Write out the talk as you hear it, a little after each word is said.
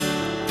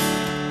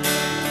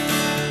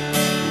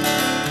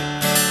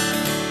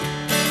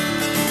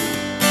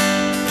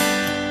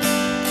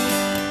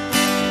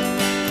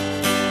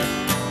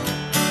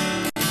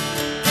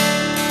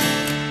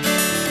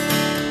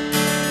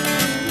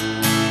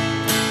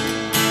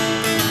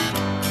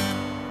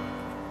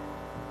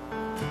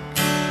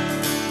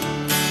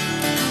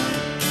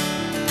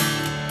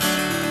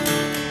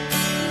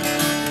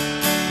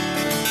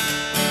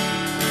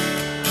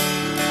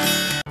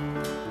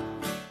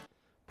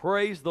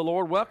praise the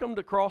Lord. Welcome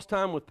to Cross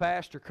Time with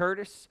Pastor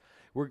Curtis.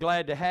 We're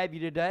glad to have you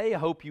today. I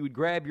hope you would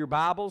grab your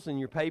Bibles and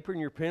your paper and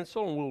your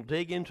pencil, and we'll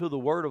dig into the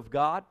Word of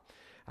God.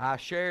 I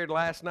shared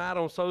last night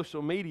on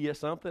social media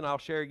something I'll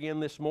share again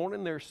this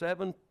morning. There's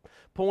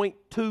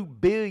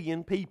 7.2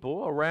 billion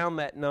people, around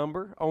that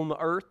number, on the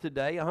earth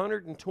today.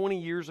 120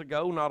 years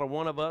ago, not a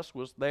one of us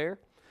was there.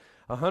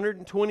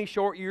 120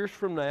 short years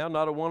from now,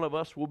 not a one of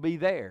us will be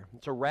there.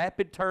 It's a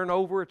rapid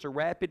turnover, it's a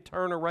rapid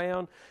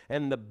turnaround,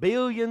 and the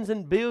billions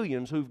and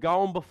billions who've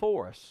gone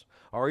before us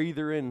are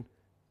either in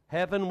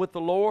heaven with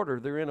the Lord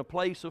or they're in a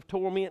place of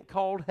torment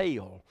called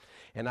hell.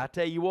 And I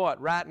tell you what,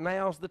 right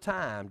now's the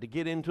time to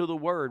get into the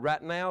Word.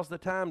 Right now's the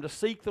time to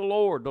seek the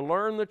Lord, to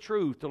learn the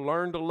truth, to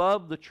learn to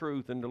love the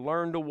truth, and to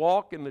learn to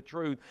walk in the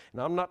truth.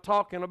 And I'm not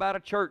talking about a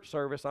church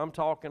service. I'm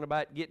talking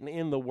about getting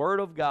in the Word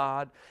of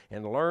God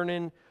and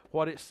learning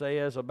what it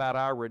says about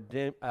our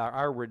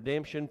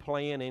redemption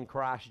plan in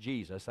Christ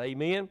Jesus.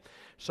 Amen?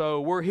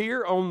 So we're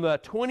here on the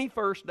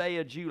 21st day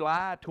of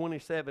July,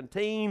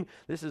 2017.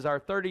 This is our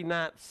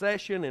 39th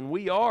session, and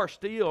we are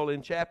still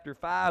in chapter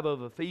 5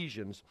 of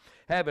Ephesians,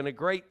 having a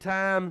great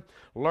time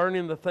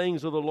learning the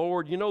things of the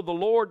Lord. You know, the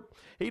Lord,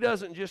 He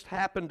doesn't just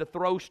happen to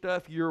throw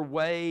stuff your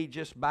way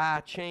just by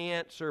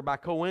chance or by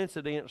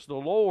coincidence. The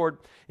Lord,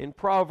 in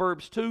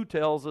Proverbs 2,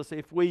 tells us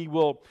if we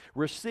will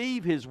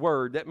receive His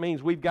Word, that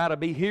means we've got to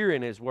be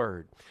hearing His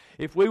Word.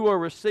 If we will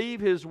receive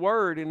His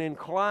Word and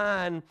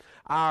incline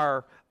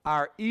our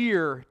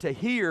ear to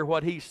hear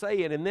what He's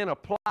saying and then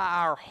apply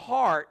our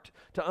heart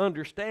to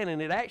understand.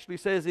 And it actually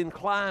says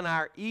incline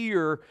our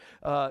ear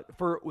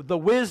for the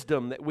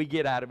wisdom that we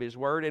get out of His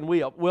Word, and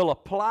we'll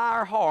apply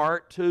our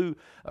heart to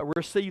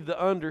receive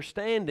the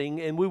understanding,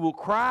 and we will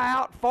cry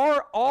out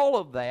for all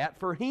of that,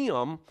 for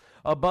Him,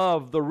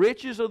 above the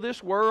riches of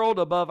this world,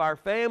 above our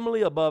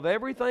family, above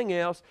everything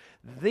else.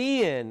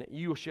 Then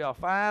you shall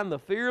find the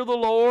fear of the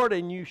Lord,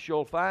 and you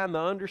shall find the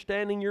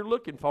understanding you're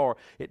looking for.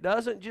 It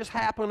doesn't just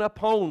happen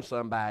upon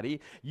somebody.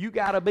 You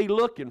got to be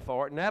looking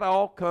for it, and that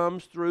all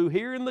comes through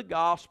hearing the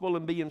gospel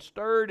and being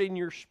stirred in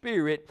your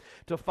spirit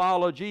to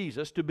follow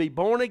Jesus, to be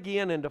born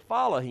again and to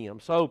follow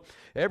Him. So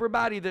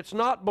everybody that's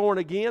not born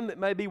again that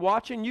may be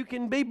watching, you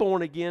can be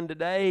born again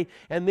today,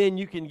 and then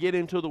you can get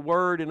into the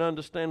Word and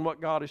understand what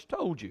God has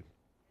told you.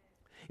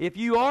 If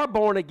you are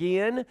born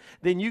again,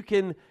 then you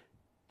can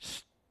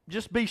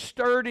just be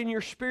stirred in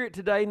your spirit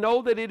today.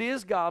 Know that it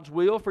is God's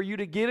will for you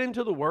to get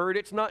into the Word.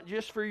 It's not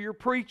just for your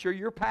preacher,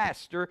 your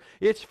pastor.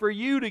 It's for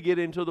you to get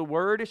into the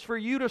Word. It's for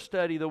you to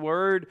study the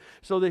Word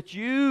so that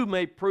you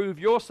may prove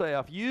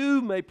yourself.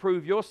 You may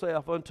prove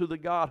yourself unto the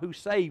God who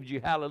saved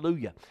you.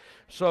 Hallelujah.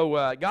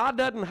 So God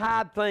doesn't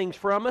hide things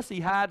from us. He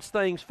hides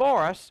things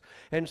for us.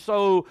 And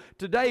so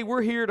today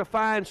we're here to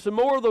find some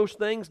more of those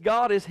things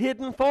God has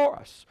hidden for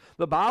us.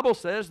 The Bible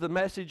says the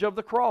message of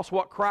the cross,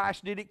 what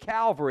Christ did at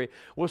Calvary,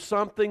 was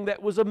something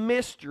that was a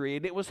mystery,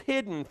 and it was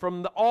hidden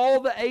from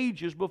all the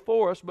ages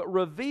before us, but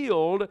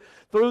revealed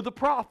through the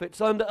prophets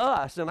unto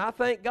us. And I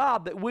thank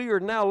God that we are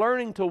now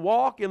learning to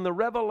walk in the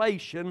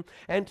revelation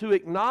and to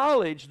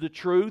acknowledge the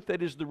truth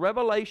that is the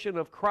revelation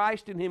of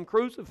Christ and Him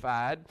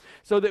crucified,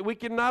 so that we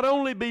can not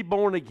only be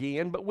born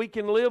again, but we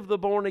can live the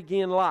born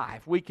again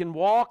life. We can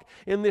walk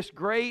in this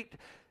great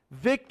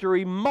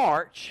victory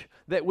march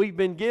that we've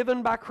been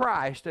given by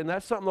Christ, and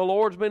that's something the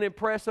Lord's been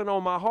impressing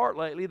on my heart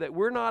lately, that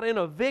we're not in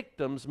a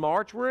victim's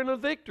march, we're in a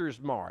victor's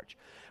march.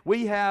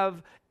 We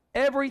have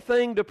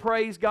everything to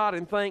praise God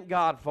and thank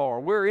God for.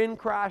 We're in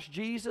Christ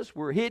Jesus.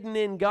 We're hidden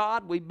in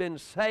God. We've been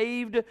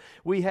saved.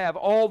 We have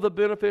all the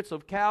benefits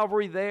of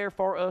Calvary there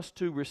for us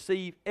to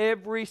receive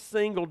every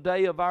single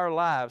day of our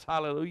lives.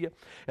 Hallelujah.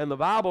 And the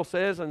Bible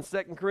says in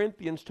 2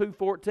 Corinthians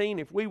 2:14,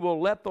 if we will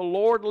let the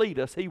Lord lead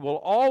us, He will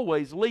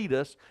always lead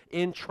us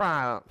in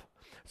triumph.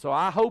 So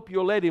I hope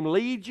you'll let Him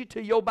lead you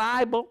to your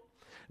Bible,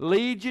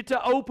 lead you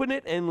to open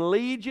it, and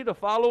lead you to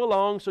follow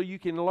along so you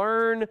can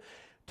learn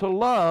to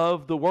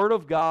love the Word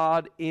of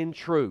God in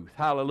truth.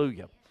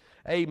 Hallelujah.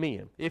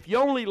 Amen. If you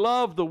only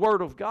love the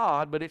Word of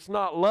God, but it's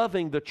not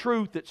loving the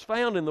truth that's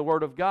found in the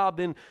Word of God,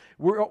 then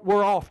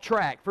we're off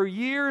track. For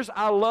years,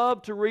 I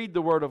loved to read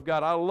the Word of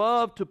God. I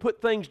loved to put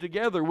things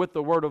together with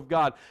the Word of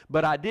God,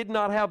 but I did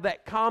not have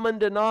that common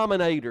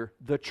denominator,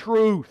 the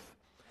truth.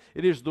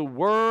 It is the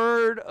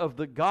word of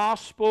the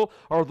gospel,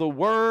 or the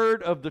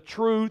word of the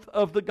truth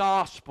of the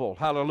gospel.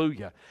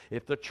 Hallelujah.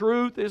 If the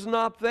truth is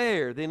not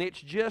there, then it's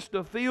just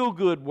a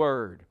feel-good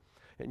word.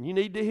 And you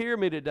need to hear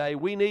me today.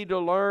 We need to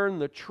learn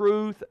the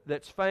truth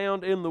that's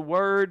found in the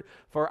Word,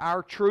 for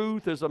our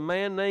truth is a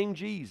man named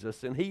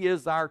Jesus, and He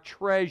is our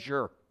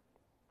treasure.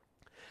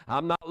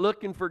 I'm not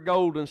looking for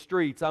golden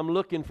streets. I'm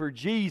looking for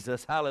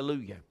Jesus.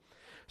 Hallelujah.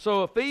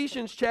 So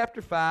Ephesians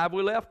chapter 5,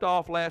 we left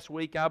off last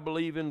week, I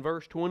believe, in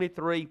verse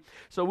 23.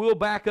 So we'll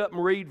back up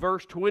and read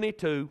verse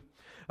 22.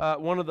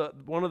 One of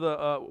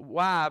the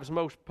wives'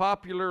 most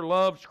popular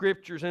loved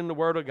scriptures in the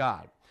Word of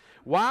God.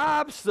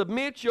 Wives,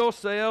 submit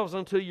yourselves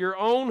unto your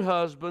own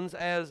husbands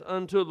as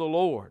unto the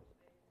Lord.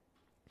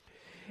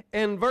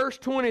 And verse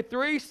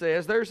 23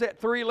 says, there's that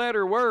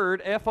three-letter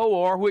word,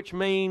 F-O-R, which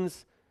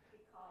means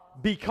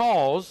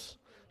Because,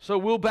 so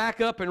we'll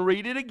back up and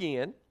read it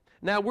again.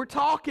 Now we're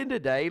talking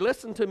today,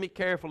 listen to me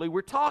carefully,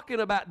 we're talking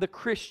about the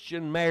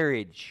Christian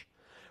marriage.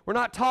 We're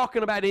not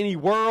talking about any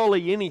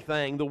worldly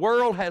anything. The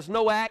world has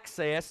no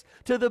access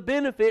to the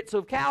benefits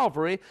of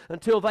Calvary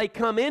until they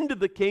come into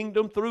the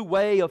kingdom through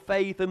way of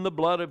faith in the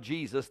blood of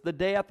Jesus, the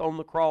death on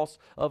the cross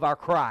of our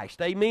Christ.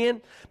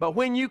 Amen? But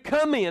when you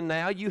come in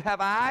now, you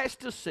have eyes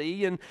to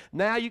see, and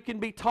now you can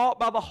be taught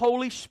by the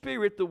Holy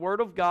Spirit the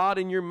Word of God,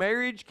 and your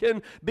marriage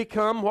can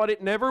become what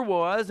it never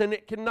was, and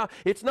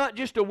it's not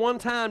just a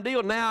one-time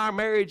deal. Now our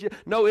marriage,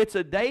 no, it's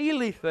a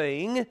daily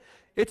thing.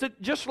 It's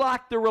just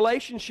like the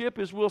relationship,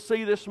 as we'll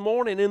see this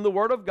morning in the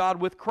Word of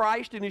God with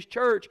Christ and His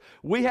church.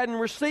 We hadn't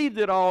received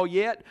it all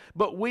yet,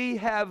 but we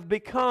have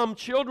become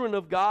children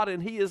of God,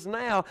 and He is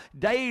now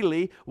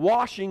daily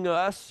washing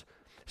us,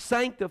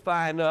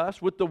 sanctifying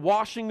us with the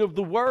washing of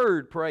the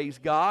Word, praise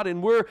God,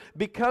 and we're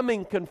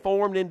becoming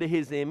conformed into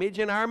His image,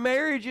 and our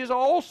marriages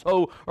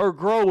also are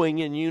growing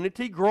in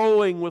unity,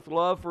 growing with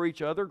love for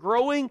each other,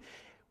 growing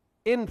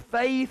in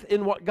faith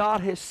in what God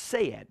has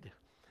said.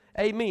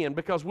 Amen.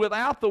 Because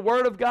without the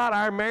Word of God,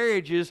 our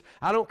marriages,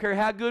 I don't care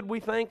how good we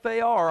think they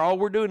are, all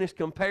we're doing is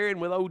comparing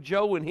with old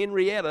Joe and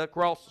Henrietta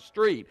across the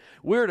street.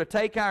 We're to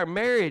take our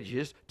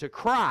marriages to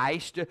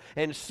Christ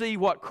and see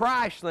what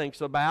Christ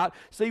thinks about,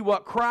 see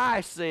what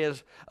Christ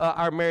says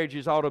our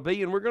marriages ought to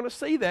be, and we're going to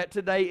see that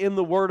today in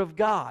the Word of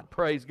God.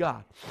 Praise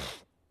God.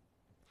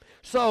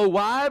 So,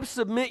 wives,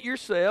 submit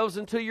yourselves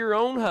unto your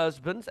own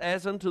husbands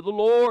as unto the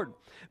Lord,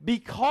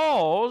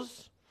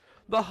 because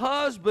the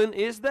husband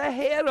is the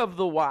head of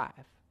the wife,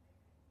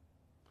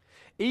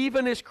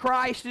 even as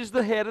Christ is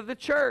the head of the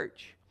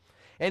church,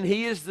 and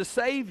He is the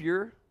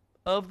Savior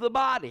of the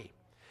body.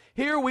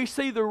 Here we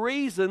see the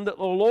reason that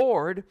the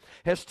Lord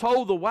has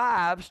told the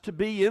wives to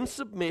be in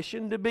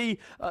submission, to be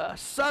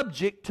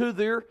subject to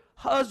their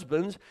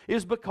husbands,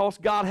 is because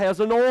God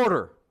has an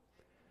order.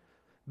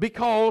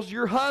 Because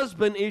your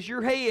husband is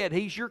your head.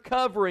 He's your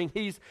covering.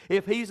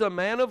 If he's a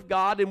man of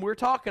God, and we're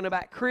talking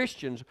about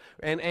Christians.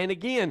 And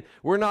again,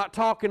 we're not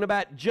talking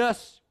about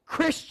just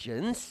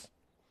Christians.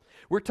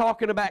 We're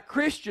talking about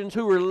Christians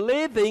who are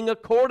living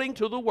according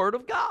to the Word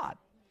of God.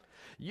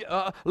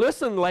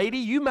 Listen, lady,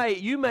 you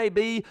may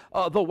be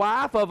the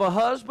wife of a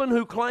husband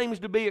who claims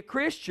to be a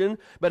Christian,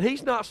 but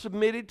he's not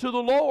submitted to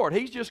the Lord.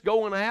 He's just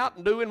going out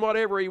and doing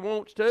whatever he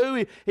wants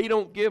to.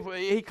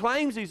 He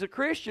claims he's a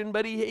Christian,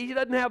 but he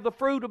doesn't have the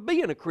fruit of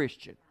being a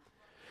Christian.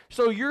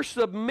 So your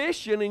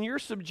submission and your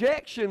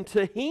subjection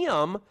to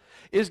him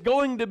is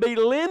going to be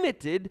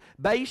limited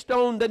based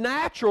on the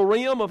natural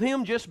realm of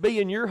him just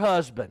being your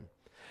husband.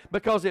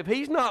 Because if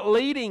he's not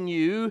leading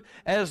you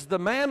as the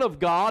man of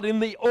God, in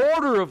the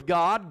order of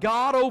God,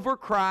 God over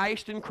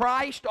Christ and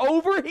Christ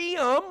over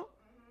him,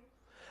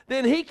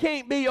 then he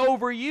can't be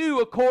over you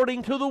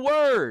according to the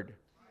Word.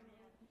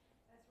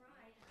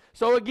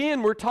 So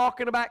again, we're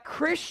talking about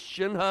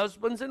Christian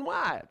husbands and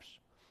wives.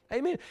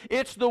 Amen.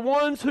 It's the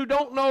ones who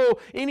don't know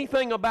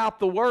anything about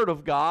the Word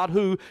of God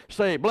who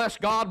say, bless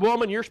God,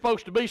 woman, you're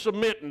supposed to be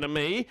submitting to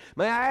me.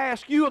 May I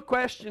ask you a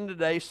question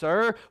today,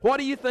 sir? What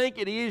do you think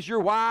it is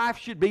your wife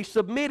should be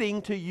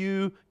submitting to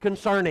you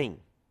concerning?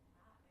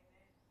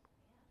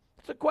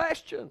 It's a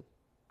question.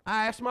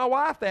 I asked my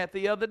wife that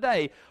the other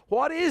day.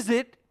 What is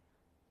it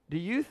do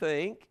you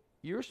think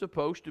you're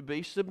supposed to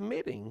be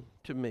submitting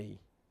to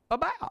me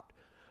about?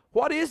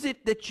 What is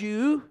it that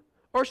you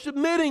are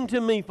submitting to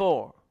me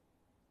for?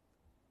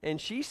 And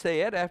she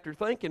said, after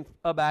thinking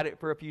about it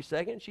for a few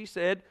seconds, she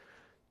said,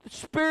 the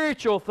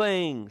spiritual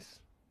things,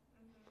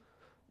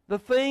 the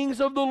things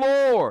of the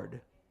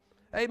Lord.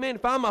 Amen.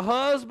 If I'm a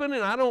husband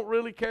and I don't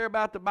really care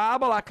about the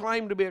Bible, I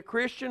claim to be a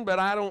Christian, but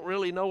I don't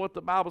really know what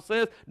the Bible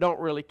says, don't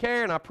really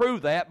care, and I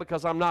prove that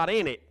because I'm not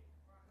in it.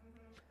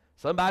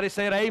 Somebody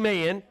said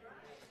amen.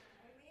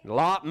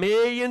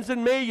 Millions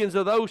and millions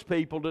of those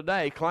people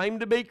today claim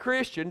to be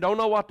Christian, don't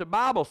know what the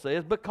Bible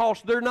says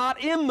because they're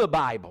not in the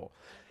Bible.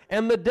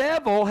 And the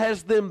devil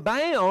has them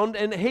bound,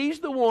 and he's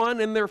the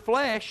one in their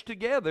flesh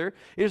together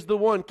is the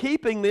one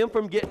keeping them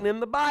from getting in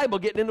the Bible,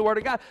 getting in the Word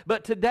of God.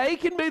 But today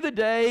can be the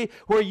day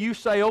where you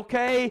say,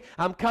 okay,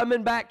 I'm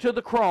coming back to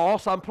the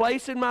cross. I'm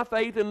placing my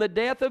faith in the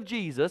death of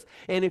Jesus.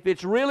 And if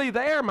it's really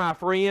there, my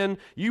friend,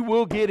 you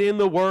will get in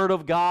the Word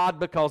of God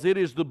because it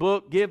is the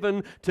book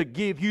given to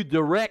give you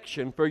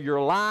direction for your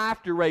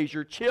life, to raise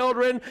your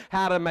children,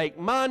 how to make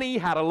money,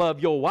 how to love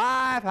your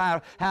wife,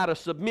 how to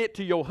submit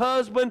to your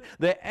husband.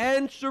 The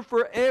answer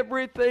for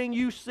everything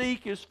you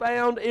seek is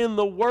found in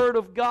the Word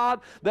of God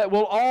that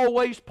will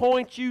always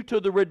point you to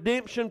the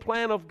redemption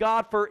plan of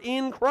God, for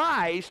in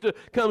Christ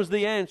comes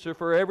the answer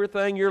for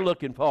everything you're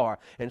looking for.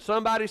 And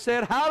somebody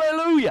said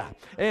hallelujah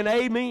and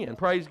amen.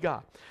 Praise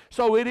God.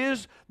 So it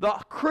is the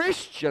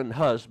Christian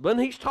husband,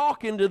 he's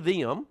talking to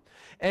them,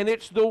 and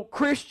it's the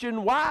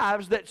Christian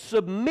wives that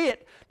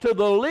submit to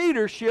the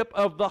leadership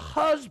of the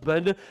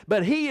husband,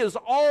 but he is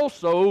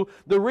also,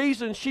 the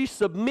reason she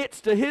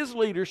submits to his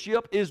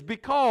leadership is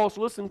because,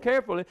 listen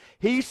carefully,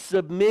 he's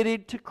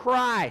submitted to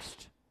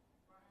Christ.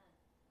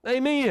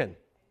 Amen.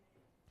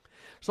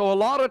 So a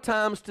lot of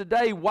times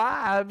today,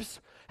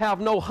 wives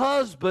have no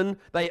husband.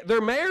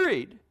 They're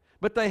married,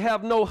 but they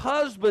have no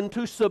husband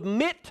to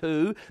submit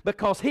to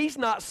because he's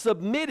not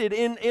submitted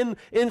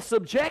in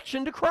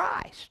subjection to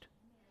Christ.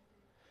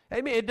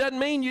 Amen. It doesn't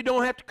mean you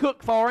don't have to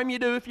cook for him. You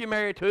do if you're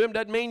married to him.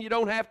 Doesn't mean you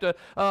don't have to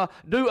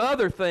do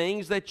other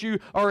things that you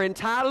are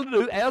entitled to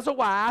do as a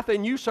wife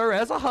and you, sir,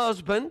 as a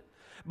husband.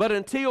 But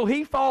until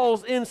he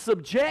falls in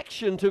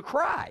subjection to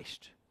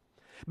Christ,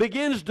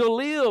 begins to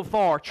live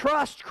for,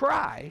 trust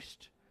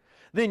Christ,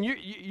 then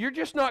you're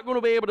just not going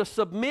to be able to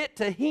submit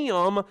to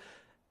him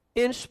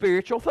in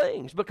spiritual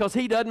things because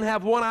he doesn't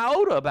have one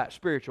iota about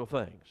spiritual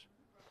things.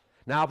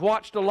 Now, I've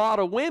watched a lot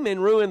of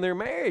women ruin their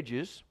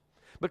marriages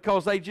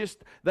because they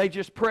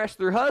just press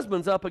their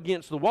husbands up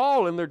against the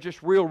wall and they're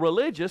just real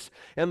religious.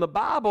 And the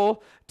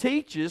Bible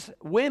teaches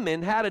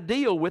women how to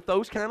deal with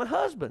those kind of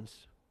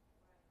husbands.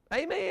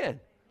 Amen.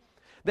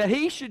 That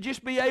he should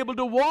just be able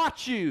to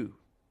watch you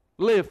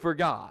live for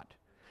God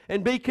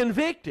and be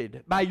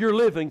convicted by your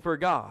living for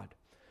God.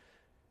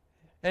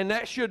 And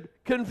that should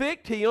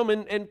convict him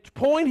and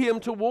point him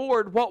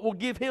toward what will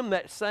give him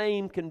that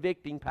same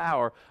convicting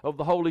power of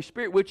the Holy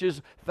Spirit, which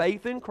is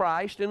faith in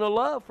Christ and a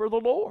love for the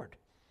Lord.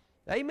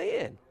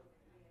 Amen.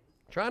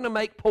 Trying to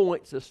make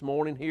points this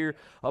morning here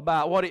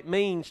about what it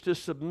means to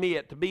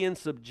submit, to be in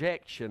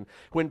subjection.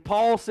 When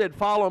Paul said,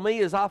 follow me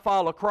as I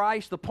follow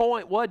Christ, the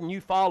point wasn't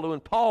you following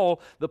Paul.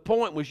 The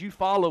point was you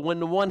following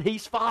the one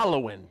he's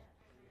following.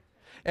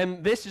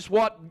 And this is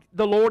what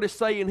the Lord is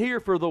saying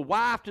here, for the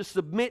wife to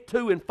submit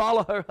to and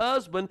follow her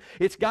husband,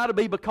 it's got to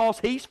be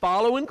because he's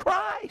following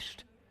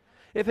Christ.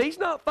 If he's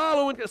not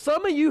following,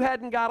 some of you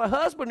hadn't got a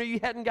husband or you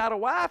hadn't got a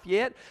wife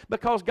yet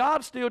because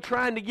God's still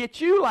trying to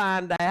get you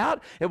lined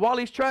out. And while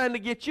he's trying to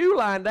get you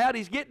lined out,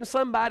 he's getting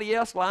somebody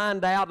else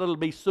lined out that'll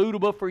be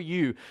suitable for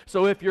you.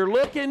 So if you're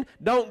looking,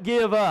 don't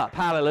give up.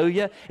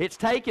 Hallelujah. It's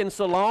taking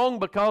so long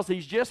because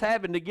he's just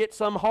having to get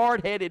some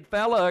hard-headed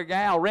fella or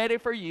gal ready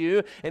for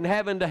you and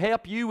having to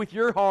help you with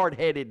your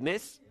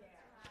hard-headedness.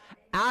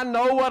 I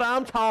know what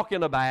I'm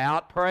talking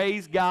about.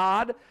 Praise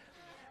God.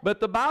 But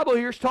the Bible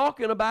here is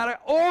talking about an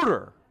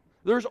order.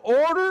 There's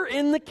order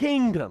in the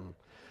kingdom.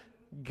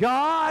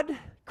 God,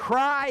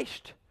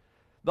 Christ,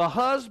 the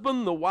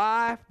husband, the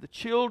wife, the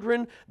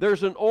children,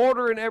 there's an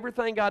order in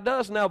everything God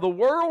does. Now, the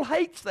world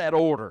hates that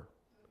order.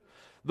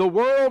 The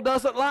world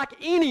doesn't like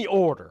any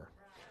order.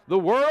 The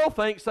world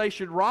thinks they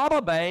should rob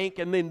a bank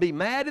and then be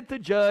mad at the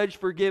judge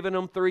for giving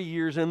them 3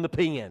 years in the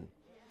pen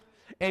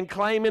and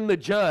claiming the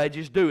judge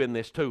is doing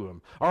this to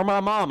them, or my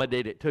mama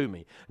did it to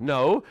me.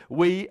 No,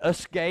 we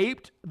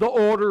escaped the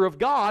order of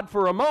God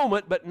for a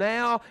moment, but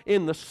now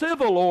in the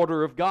civil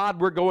order of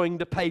God, we're going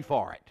to pay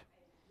for it.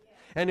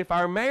 And if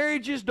our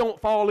marriages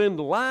don't fall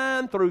into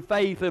line through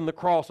faith in the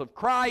cross of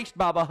Christ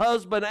by the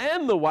husband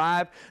and the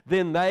wife,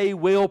 then they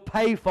will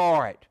pay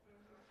for it.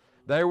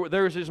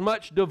 There's as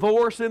much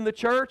divorce in the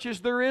church as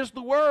there is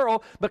the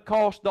world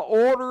because the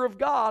order of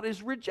God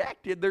is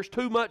rejected. There's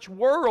too much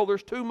world.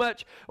 There's too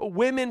much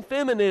women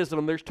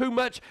feminism. There's too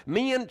much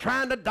men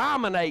trying to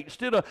dominate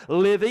instead of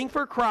living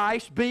for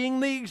Christ,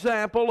 being the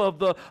example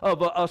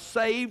of a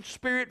saved,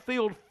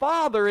 spirit-filled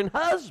father and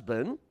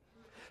husband.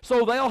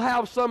 So they'll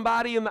have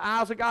somebody in the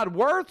eyes of God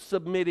worth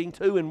submitting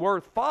to and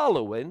worth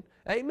following.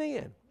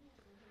 Amen.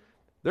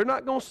 They're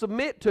not going to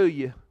submit to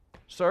you,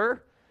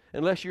 sir,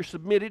 unless you're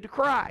submitted to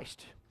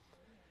Christ.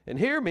 And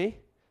hear me,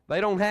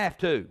 they don't have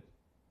to.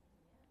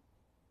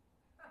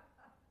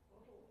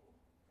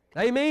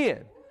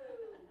 Amen.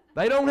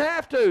 They don't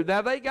have to.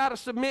 Now, they got to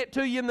submit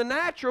to you in the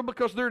natural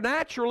because they're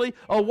naturally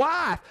a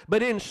wife.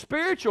 But in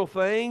spiritual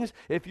things,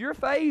 if your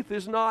faith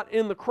is not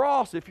in the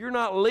cross, if you're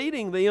not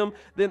leading them,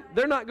 then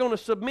they're not going to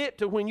submit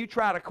to when you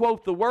try to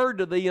quote the word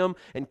to them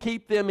and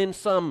keep them in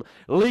some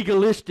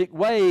legalistic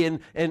way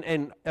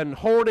and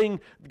hoarding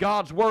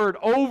God's word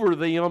over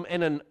them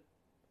in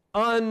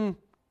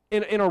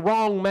a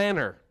wrong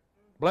manner.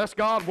 Bless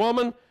God,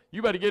 woman,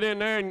 you better get in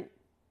there and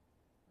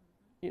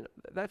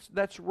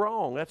that's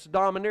wrong. That's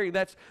domineering.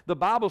 The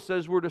Bible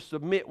says we're to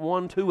submit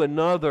one to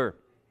another.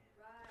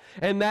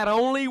 And that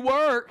only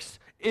works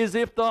is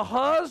if the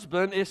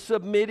husband is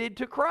submitted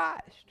to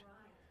Christ.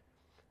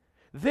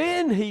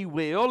 Then he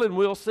will, and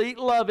we'll see,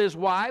 love his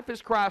wife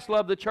as Christ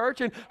loved the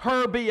church, and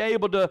her be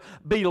able to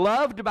be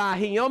loved by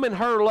him, and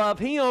her love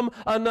him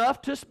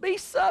enough to be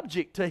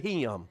subject to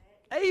him.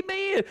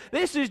 Amen.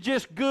 This is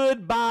just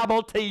good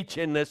Bible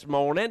teaching this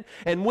morning,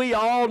 and we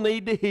all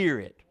need to hear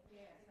it.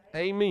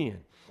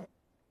 Amen.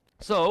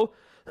 So,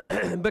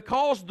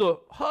 because the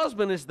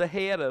husband is the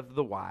head of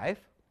the wife,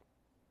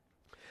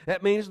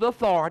 that means the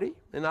authority,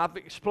 and I've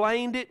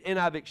explained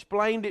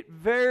it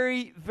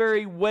very,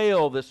 very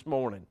well this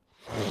morning.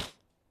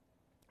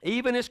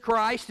 Even as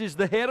Christ is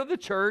the head of the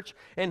church,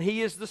 and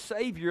he is the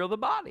Savior of the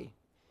body.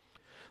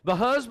 The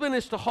husband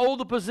is to hold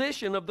the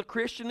position of the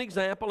Christian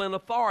example and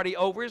authority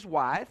over his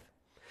wife,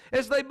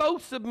 as they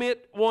both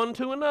submit one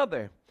to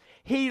another.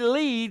 He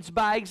leads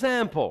by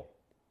example.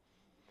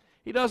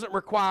 He doesn't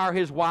require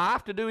his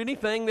wife to do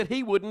anything that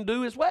he wouldn't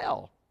do as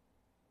well.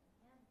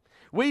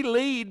 We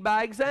lead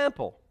by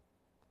example.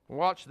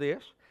 Watch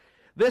this.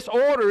 This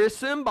order is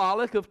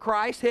symbolic of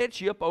Christ's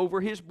headship over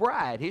His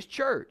bride, His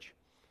church.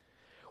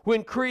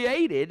 When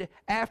created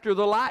after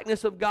the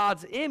likeness of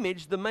God's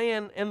image, the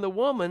man and the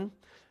woman,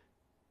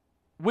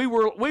 we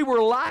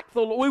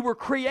were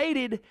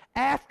created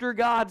after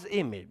God's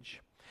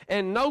image.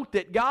 And note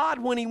that God,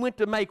 when He went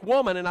to make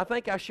woman, and I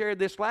think I shared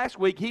this last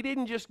week, He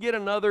didn't just get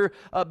another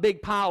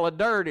big pile of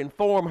dirt and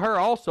form her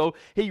also.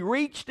 He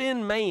reached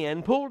in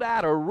man, pulled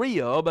out a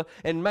rib,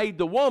 and made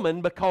the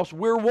woman, because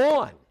we're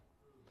one.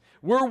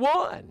 We're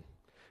one.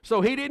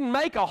 So He didn't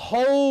make a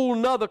whole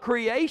nother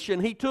creation.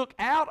 He took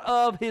out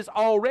of His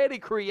already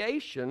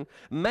creation,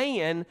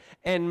 man,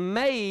 and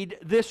made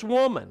this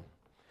woman.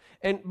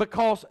 And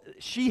because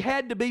she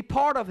had to be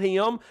part of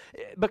Him,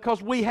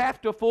 because we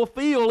have to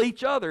fulfill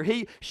each other.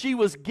 She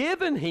was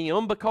given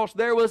Him because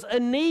there was a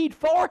need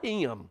for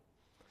Him.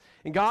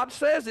 And God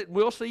says it.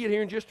 We'll see it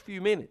here in just a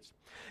few minutes.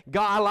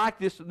 God, I like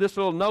this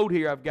little note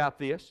here. I've got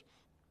this.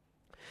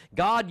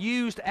 God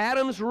used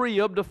Adam's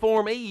rib to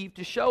form Eve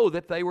to show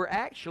that they were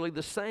actually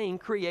the same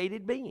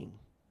created being.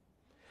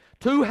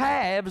 Two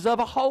halves of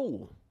a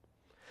whole.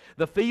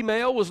 The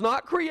female was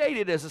not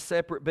created as a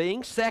separate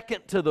being,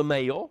 second to the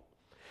male.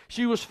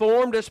 She was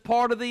formed as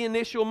part of the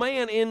initial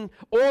man in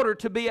order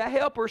to be a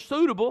helper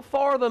suitable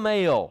for the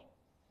male.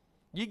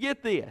 You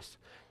get this?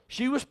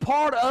 She was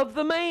part of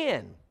the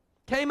man.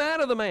 Came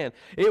out of the man.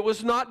 It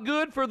was not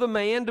good for the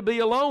man to be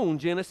alone,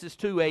 Genesis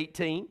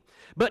 2:18.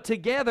 But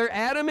together,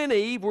 Adam and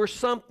Eve were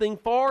something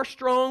far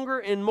stronger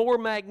and more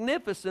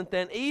magnificent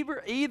than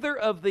either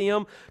of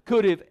them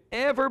could have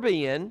ever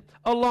been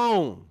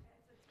alone.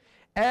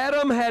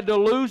 Adam had to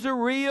lose a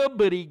rib,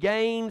 but he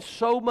gained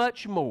so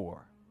much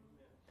more.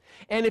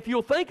 And if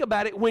you'll think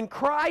about it, when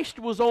Christ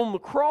was on the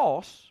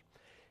cross,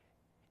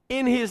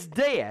 in His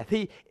death,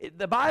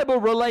 the Bible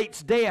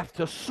relates death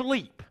to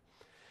sleep.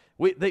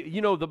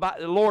 The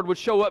Lord would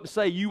show up and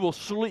say, "You will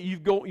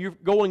sleep. You're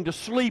going to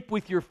sleep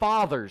with your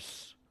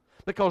fathers,"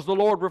 because the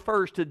Lord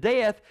refers to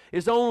death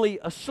as only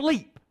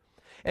asleep.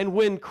 And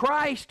when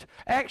Christ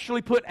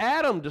actually put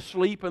Adam to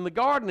sleep in the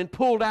garden and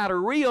pulled out a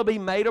rib, He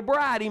made a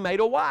bride. He made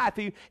a wife.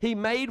 He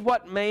made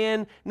what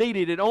man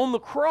needed. And on the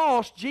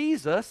cross,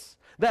 Jesus,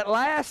 that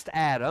last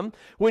Adam,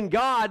 when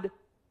God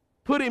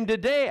put Him to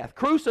death,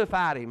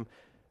 crucified Him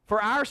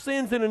for our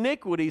sins and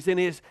iniquities, and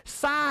His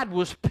side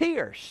was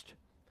pierced,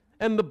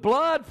 and the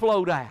blood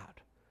flowed out,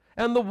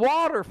 and the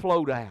water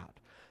flowed out,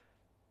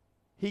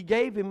 He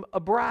gave Him a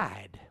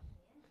bride.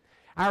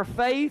 Our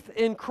faith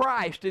in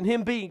Christ and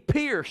Him being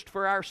pierced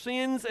for our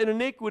sins and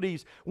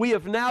iniquities, we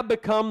have now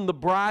become the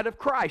bride of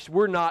Christ.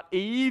 We're not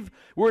Eve.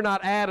 We're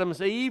not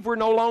Adam's Eve. We're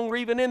no longer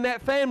even in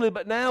that family,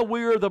 but now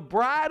we are the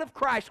bride of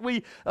Christ.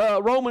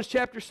 Romans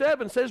chapter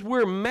 7 says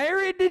we're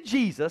married to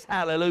Jesus.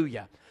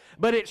 Hallelujah.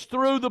 But it's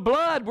through the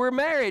blood we're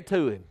married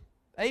to Him.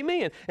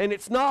 Amen. And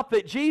it's not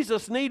that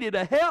Jesus needed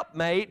a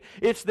helpmate,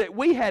 it's that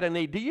we had a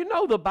need. Do you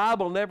know the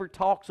Bible never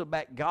talks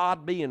about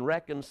God being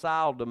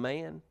reconciled to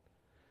man?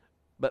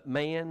 But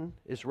man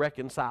is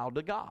reconciled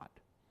to God.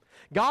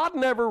 God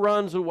never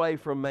runs away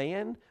from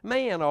man.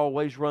 Man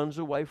always runs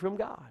away from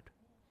God.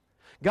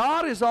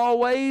 God is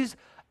always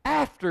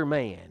after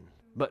man,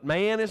 but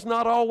man is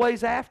not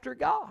always after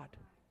God.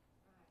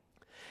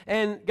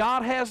 And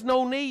God has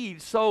no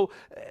need.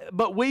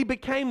 But we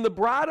became the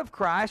bride of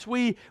Christ.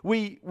 We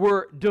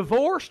were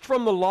divorced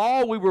from the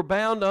law we were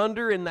bound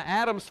under in the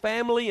Adam's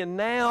family, and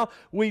now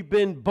we've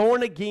been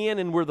born again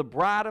and we're the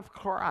bride of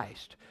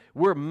Christ.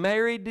 We're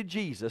married to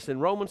Jesus,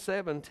 and Romans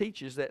 7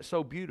 teaches that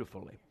so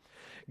beautifully.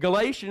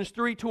 Galatians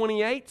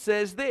 3:28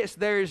 says this,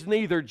 "There is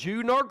neither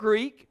Jew nor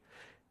Greek,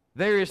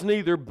 there is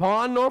neither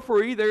bond nor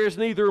free, there is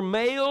neither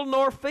male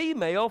nor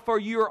female, for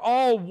you are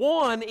all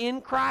one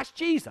in Christ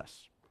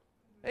Jesus."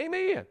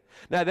 Amen.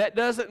 Now that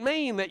doesn't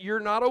mean that you're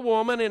not a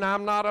woman and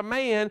I'm not a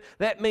man.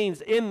 That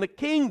means in the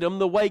kingdom,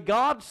 the way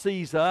God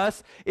sees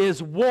us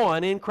is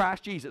one in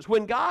Christ Jesus.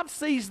 When God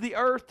sees the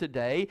earth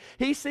today,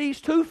 He sees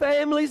two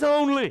families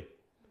only.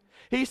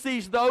 He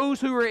sees those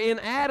who are in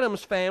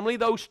Adam's family,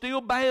 those still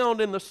bound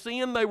in the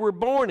sin they were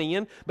born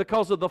in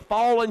because of the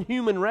fallen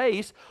human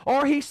race,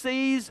 or He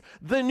sees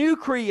the new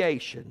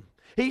creation.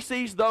 He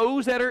sees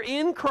those that are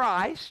in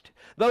Christ,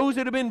 those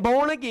that have been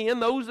born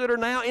again, those that are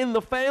now in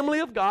the family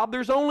of God.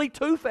 There's only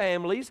two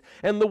families,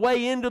 and the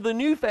way into the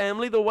new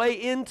family, the way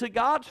into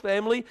God's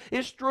family,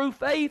 is through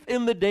faith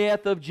in the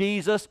death of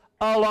Jesus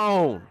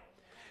alone.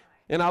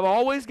 And I've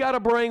always got to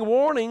bring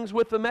warnings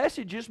with the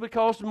messages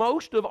because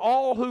most of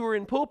all who are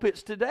in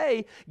pulpits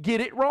today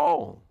get it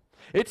wrong.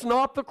 It's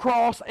not the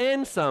cross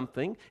and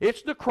something.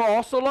 It's the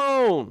cross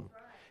alone.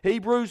 Right.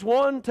 Hebrews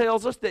 1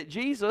 tells us that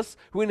Jesus,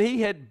 when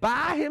He had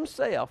by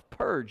Himself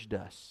purged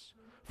us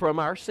from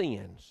our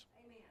sins,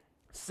 Amen,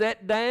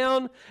 sat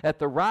down at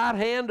the right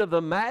hand of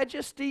the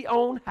Majesty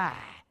on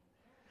high.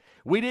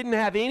 We didn't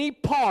have any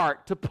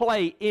part to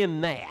play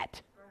in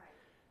that,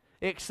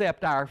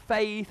 except our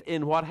faith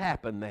in what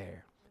happened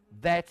there.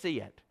 That's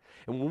it.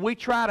 And when we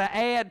try to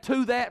add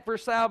to that for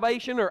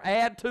salvation or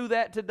add to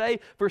that today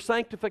for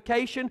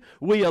sanctification,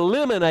 we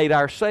eliminate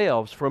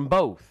ourselves from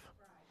both.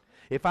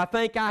 If I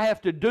think I have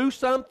to do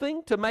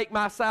something to make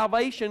my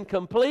salvation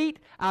complete,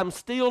 I'm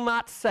still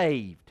not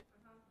saved.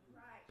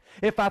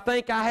 If I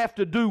think I have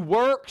to do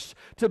works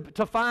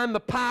to find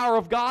the power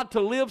of God to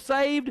live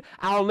saved,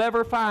 I'll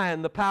never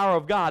find the power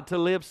of God to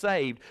live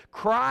saved.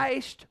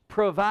 Christ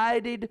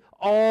provided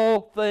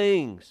all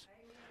things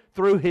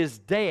through His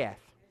death.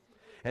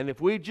 And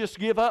if we just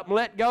give up and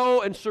let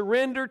go and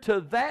surrender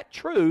to that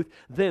truth,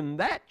 then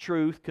that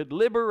truth could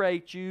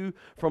liberate you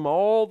from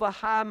all the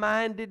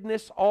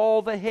high-mindedness,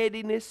 all the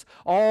headiness,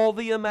 all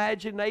the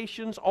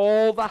imaginations,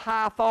 all the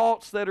high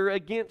thoughts that are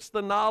against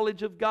the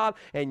knowledge of God,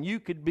 and you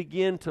could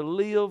begin to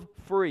live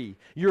free.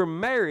 Your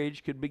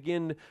marriage could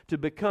begin to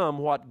become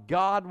what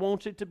God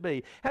wants it to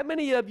be. How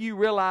many of you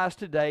realize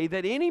today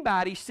that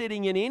anybody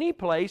sitting in any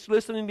place,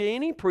 listening to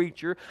any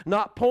preacher,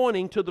 not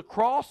pointing to the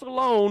cross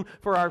alone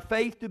for our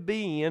faith to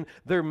be in,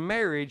 their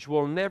marriage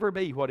will never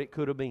be what it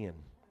could have been?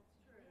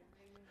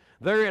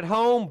 They're at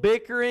home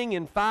bickering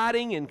and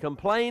fighting and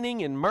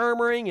complaining and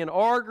murmuring and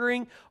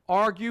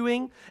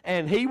arguing,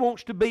 and he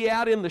wants to be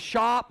out in the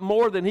shop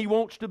more than he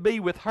wants to be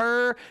with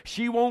her.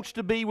 She wants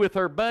to be with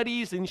her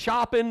buddies and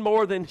shopping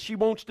more than she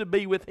wants to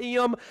be with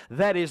him.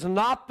 That is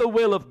not the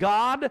will of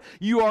God.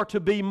 You are to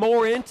be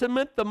more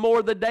intimate the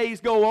more the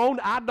days go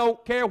on. I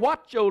don't care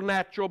what your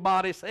natural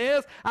body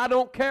says. I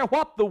don't care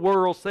what the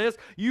world says.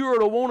 You are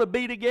to want to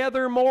be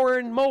together more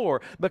and more,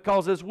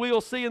 because as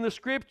we'll see in the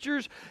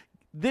Scriptures,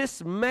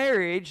 this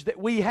marriage that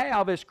we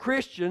have as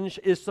Christians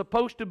is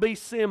supposed to be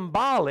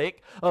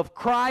symbolic of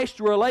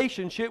Christ's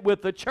relationship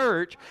with the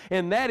church,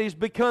 and that is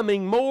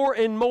becoming more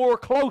and more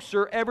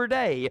closer every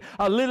day,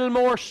 a little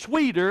more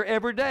sweeter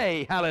every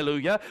day.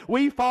 Hallelujah.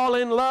 We fall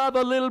in love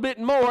a little bit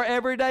more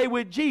every day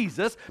with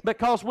Jesus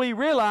because we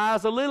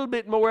realize a little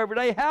bit more every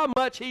day how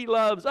much He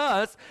loves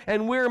us,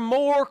 and we're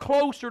more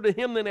closer to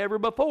Him than ever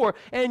before.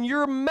 And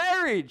your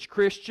marriage,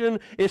 Christian,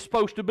 is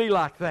supposed to be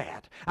like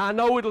that. I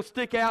know it'll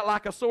stick out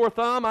like a sore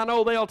thumb. I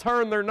know they'll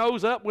turn their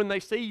nose up when they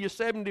see you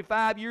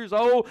 75 years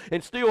old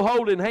and still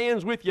holding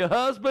hands with your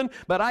husband,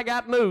 but I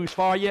got news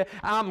for you.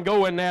 I'm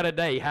going there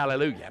today.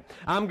 Hallelujah.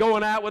 I'm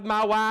going out with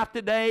my wife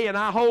today, and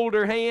I hold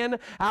her hand.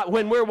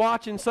 When we're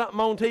watching something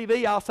on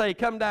TV, I'll say,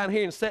 come down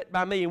here and sit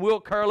by me, and we'll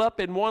curl up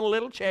in one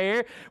little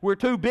chair. We're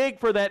too big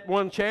for that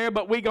one chair,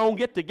 but we going to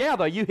get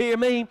together. You hear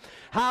me?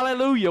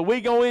 Hallelujah.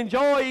 We going to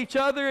enjoy each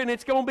other, and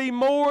it's going to be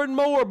more and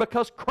more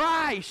because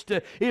Christ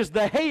is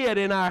the head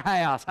in our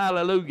house.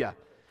 Hallelujah.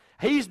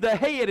 He's the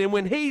head, and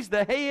when He's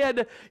the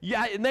head,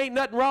 there ain't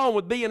nothing wrong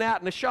with being out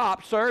in the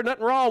shop, sir.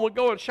 Nothing wrong with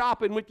going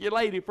shopping with your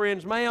lady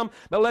friends, ma'am.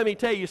 But let me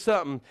tell you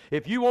something.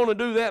 If you want to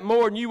do that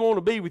more than you want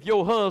to be with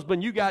your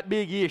husband, you got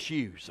big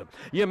issues.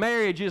 Your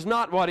marriage is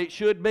not what it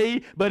should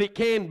be, but it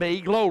can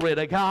be. Glory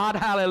to God.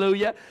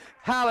 Hallelujah.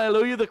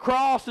 Hallelujah. The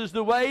cross is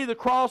the way. The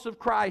cross of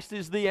Christ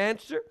is the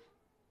answer.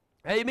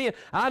 Amen.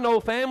 I know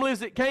families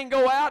that can't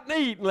go out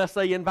and eat unless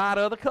they invite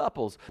other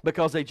couples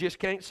because they just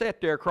can't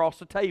sit there across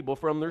the table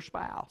from their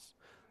spouse.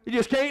 They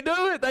just can't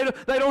do it.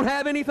 They don't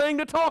have anything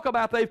to talk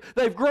about.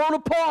 They've grown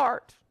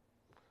apart.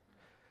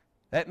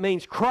 That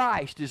means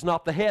Christ is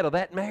not the head of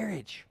that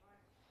marriage.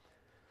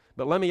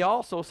 But let me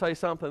also say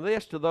something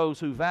this to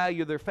those who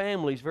value their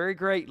families very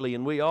greatly,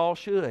 and we all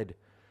should.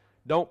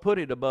 Don't put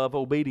it above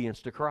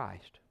obedience to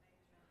Christ.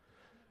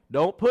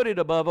 Don't put it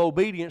above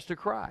obedience to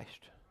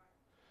Christ,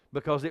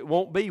 because it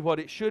won't be what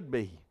it should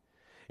be.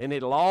 And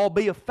it'll all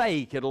be a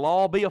fake. It'll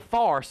all be a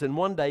farce. And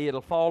one day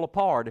it'll fall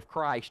apart if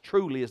Christ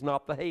truly is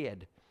not the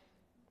head.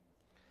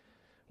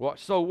 Well,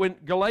 so when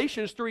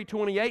Galatians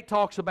 3:28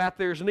 talks about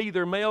there's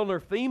neither male nor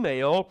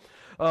female,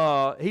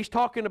 he's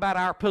talking about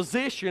our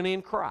position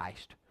in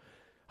Christ.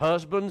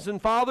 Husbands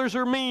and fathers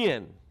are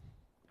men.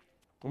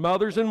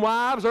 Mothers and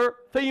wives are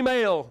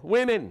female,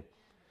 women.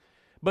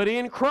 But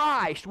in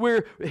Christ,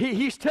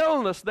 he's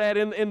telling us that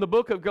in the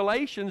book of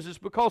Galatians is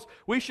because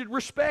we should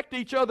respect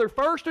each other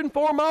first and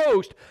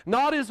foremost,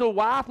 not as a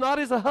wife, not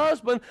as a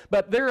husband,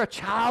 but they're a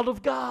child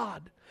of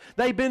God.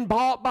 They've been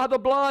bought by the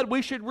blood.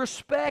 We should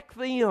respect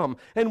them,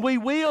 and we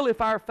will if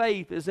our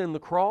faith is in the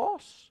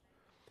cross.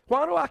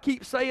 Why do I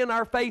keep saying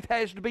our faith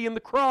has to be in the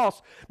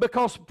cross?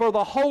 Because for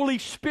the Holy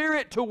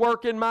Spirit to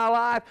work in my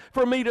life,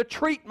 for me to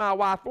treat my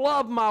wife,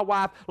 love my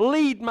wife,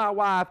 lead my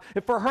wife,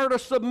 and for her to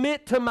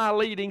submit to my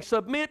leading,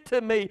 submit to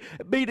me,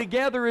 be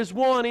together as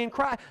one in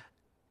Christ,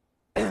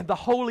 the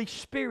Holy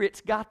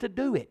Spirit's got to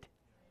do it.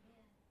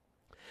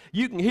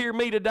 You can hear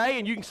me today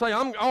and you can say,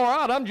 all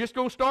right, I'm just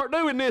going to start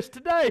doing this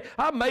today.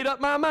 I've made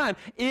up my mind.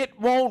 It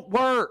won't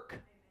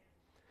work.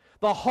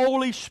 The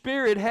Holy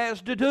Spirit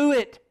has to do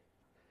it.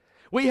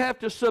 We have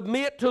to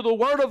submit to the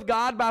Word of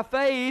God by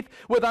faith,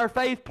 with our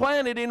faith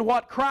planted in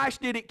what Christ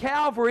did at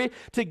Calvary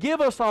to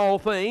give us all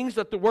things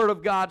that the Word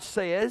of God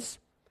says.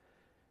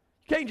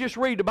 You can't just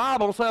read the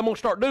Bible and say, I'm going to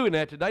start doing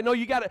that today. No,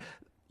 you got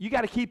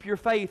to keep your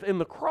faith in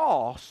the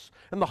cross,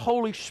 and the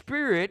Holy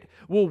Spirit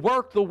will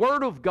work the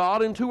Word of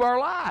God into our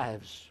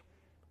lives.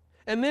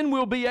 And then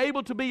we'll be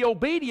able to be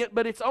obedient,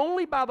 but it's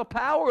only by the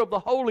power of the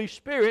Holy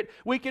Spirit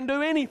we can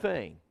do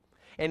anything.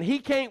 And He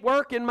can't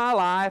work in my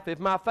life if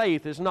my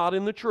faith is not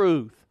in the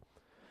truth.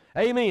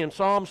 Amen.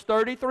 Psalms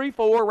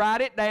 33:4,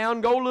 write it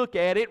down, go look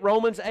at it.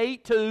 Romans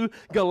 8:2,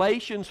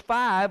 Galatians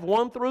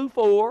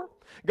 5:1-4.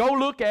 Go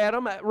look at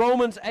them at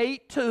Romans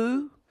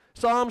 8:2,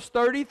 Psalms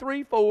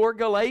 33:4,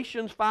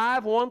 Galatians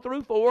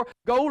 5:1-4.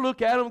 Go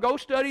look at them, go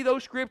study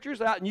those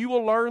scriptures out, and you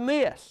will learn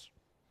this.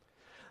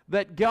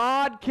 That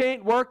God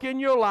can't work in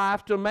your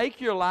life to make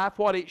your life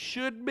what it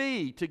should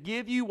be, to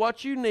give you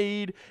what you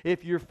need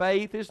if your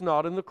faith is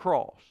not in the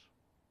cross.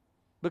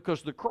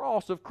 Because the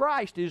cross of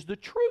Christ is the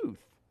truth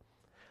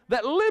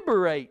that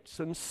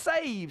liberates and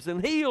saves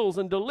and heals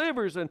and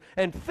delivers and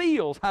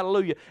feels,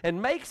 hallelujah,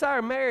 and makes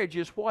our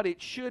marriages what it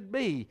should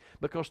be,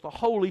 because the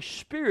Holy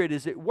Spirit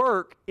is at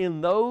work in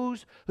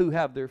those who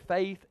have their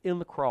faith in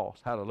the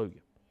cross.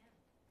 Hallelujah.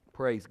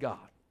 Praise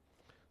God.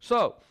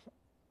 So,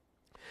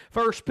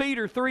 1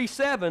 Peter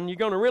 3:7, you're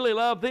going to really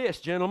love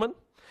this, gentlemen.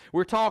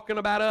 We're talking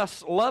about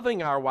us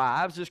loving our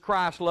wives as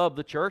Christ loved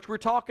the church. We're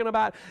talking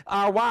about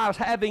our wives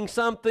having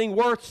something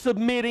worth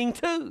submitting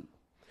to.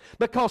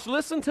 Because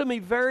listen to me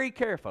very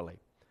carefully.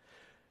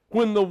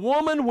 When the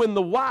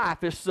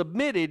wife is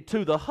submitted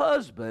to the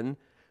husband,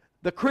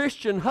 the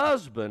Christian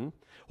husband,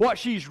 what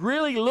she's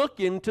really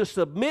looking to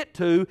submit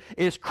to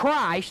is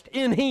Christ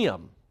in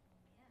him.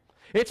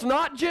 It's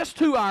not just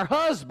to our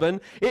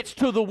husband, it's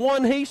to the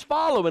one he's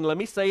following. Let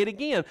me say it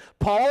again.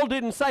 Paul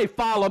didn't say,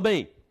 follow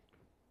me.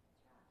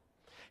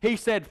 He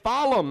said,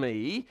 follow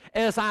me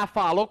as I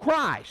follow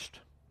Christ.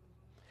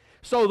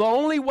 So the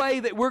only way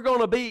that we're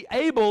going to be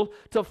able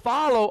to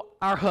follow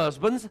our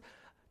husbands,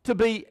 to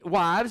be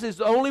wives, is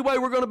the only way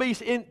we're going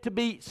to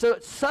be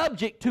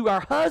subject to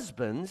our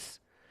husbands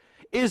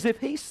is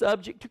if he's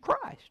subject to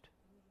Christ.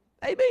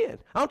 Amen.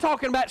 I'm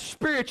talking about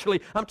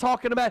spiritually. I'm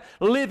talking about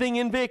living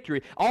in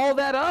victory. All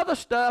that other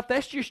stuff,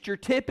 that's just your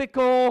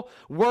typical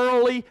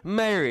worldly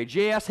marriage.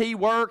 Yes, he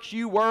works,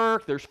 you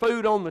work, there's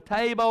food on the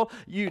table,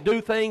 you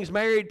do things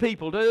married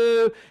people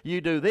do,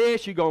 you do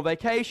this, you go on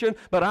vacation,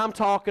 but I'm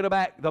talking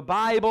about, the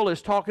Bible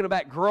is talking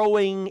about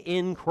growing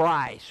in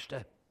Christ.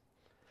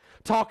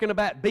 Talking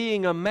about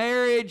being a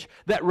marriage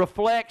that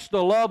reflects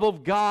the love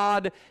of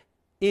God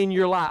in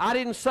your life. I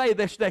didn't say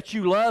this, that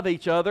you love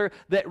each other,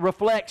 that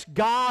reflects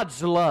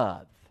God's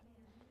love.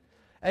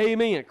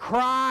 Amen.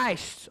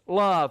 Christ's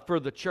love for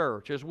the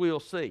church, as we'll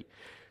see.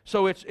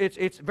 So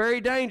it's very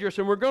dangerous,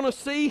 and we're going to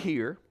see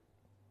here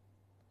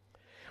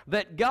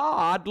that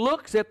God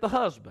looks at the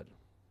husband.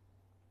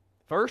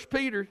 1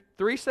 Peter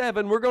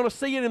 3:7, we're going to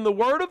see it in the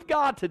Word of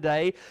God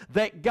today,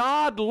 that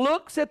God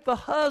looks at the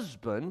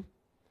husband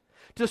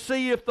to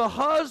see if the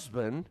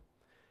husband,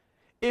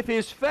 if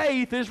his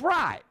faith is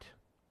right.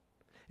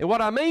 And what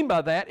I mean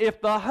by that,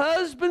 if the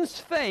husband's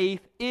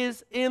faith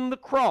is in the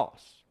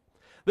cross,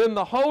 then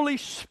the Holy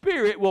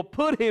Spirit will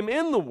put him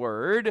in the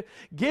Word,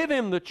 give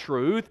him the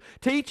truth,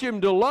 teach him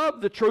to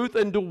love the truth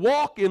and to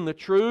walk in the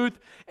truth,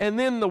 and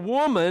then the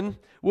woman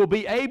will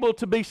be able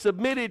to be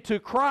submitted to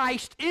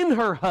Christ in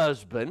her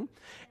husband,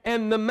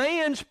 and the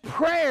man's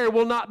prayer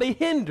will not be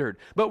hindered.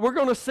 But we're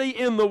going to see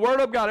in the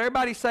Word of God.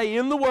 Everybody say,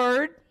 in the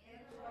Word,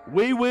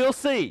 we will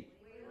see.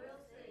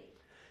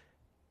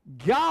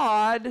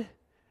 God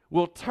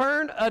will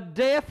turn a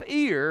deaf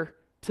ear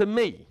to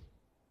me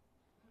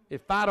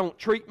if I don't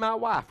treat my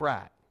wife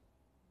right.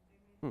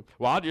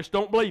 Well, I just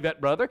don't believe that,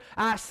 brother.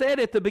 I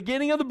said at the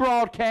beginning of the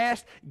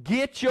broadcast,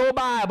 get your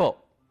Bible.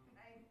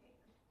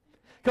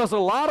 Because a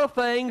lot of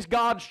things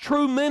God's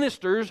true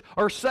ministers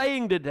are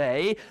saying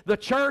today, the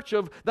church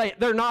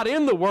they're not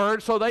in the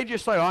Word, so they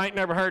just say, oh, I ain't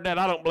never heard that,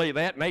 I don't believe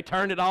that, and they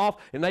turn it off,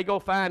 and they go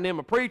find them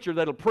a preacher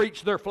that'll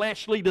preach their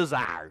fleshly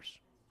desires.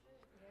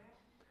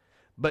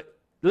 But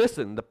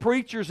listen, the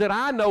preachers that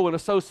I know and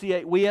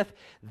associate with,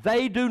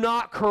 they do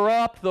not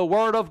corrupt the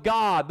Word of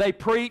God. They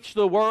preach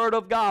the Word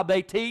of God.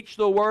 They teach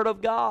the Word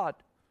of God.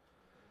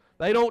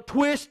 They don't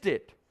twist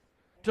it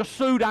to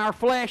suit our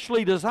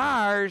fleshly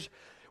desires.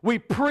 We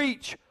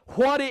preach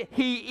what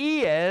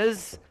He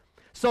is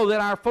so that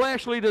our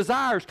fleshly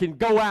desires can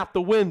go out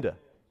the window.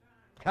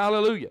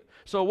 Hallelujah.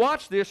 So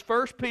watch this,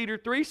 1 Peter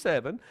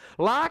 3:7.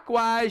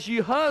 Likewise,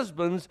 you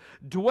husbands,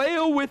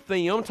 dwell with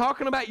them,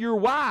 talking about your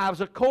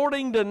wives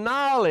according to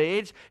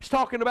knowledge. He's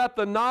talking about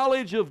the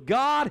knowledge of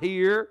God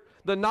here,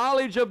 the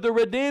knowledge of the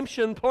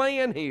redemption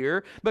plan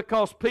here,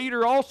 because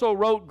Peter also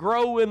wrote,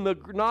 grow in the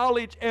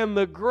knowledge and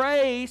the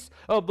grace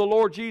of the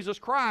Lord Jesus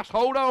Christ.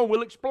 Hold on,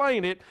 we'll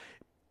explain it.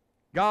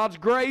 God's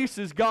grace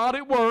is God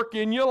at work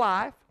in your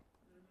life.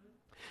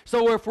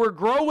 So if we're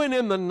growing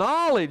in the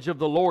knowledge of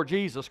the Lord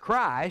Jesus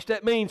Christ,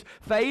 that means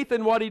faith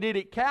in what He did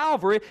at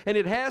Calvary, and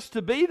it has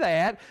to be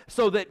that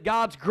so that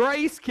God's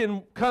grace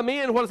can come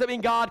in. What does that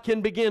mean? God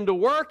can begin to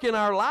work in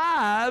our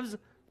lives.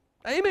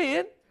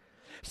 Amen.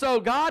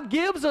 So God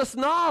gives us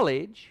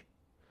knowledge,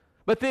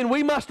 but then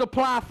we must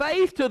apply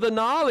faith to the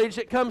knowledge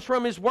that comes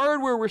from His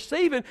Word we're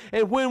receiving,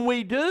 and when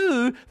we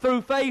do,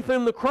 through faith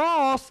in the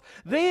cross,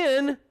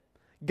 then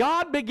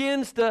God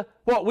begins to,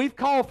 what we've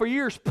called for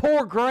years,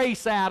 pour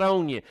grace out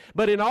on you.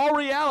 But in all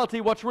reality,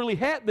 what's really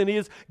happening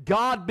is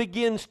God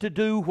begins to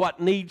do what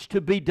needs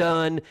to be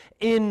done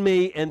in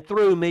me and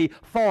through me,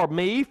 for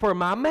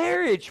my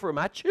marriage, for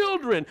my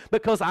children,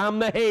 because I'm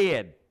the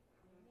head.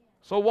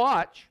 So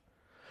watch.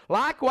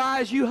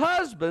 Likewise, you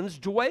husbands,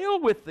 dwell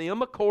with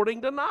them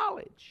according to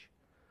knowledge.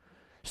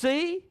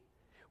 See,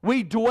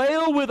 we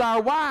dwell with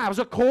our wives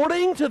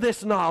according to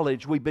this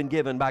knowledge we've been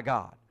given by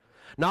God.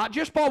 Not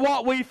just by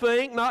what we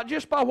think, not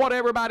just by what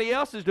everybody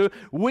else is doing.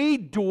 We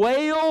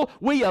dwell,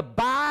 we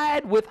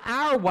abide with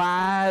our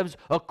wives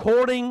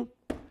according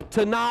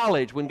to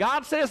knowledge. When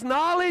God says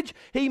knowledge,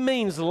 He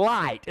means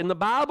light. In the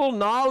Bible,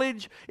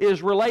 knowledge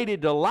is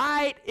related to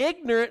light.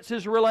 Ignorance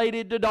is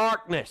related to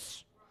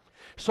darkness.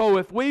 So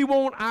if we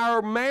want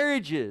our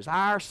marriages,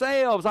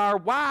 ourselves, our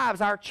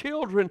wives, our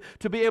children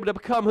to be able to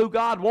become who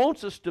God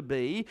wants us to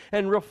be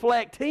and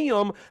reflect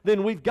Him,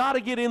 then we've got to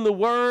get in the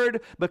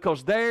Word,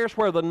 because there's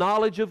where the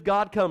knowledge of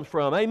God comes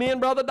from. Amen,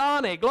 Brother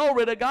Donnie.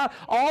 Glory to God.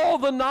 All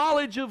the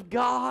knowledge of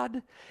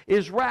God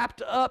is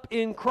wrapped up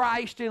in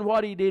Christ and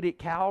what He did at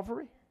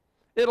Calvary.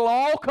 It'll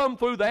all come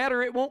through that,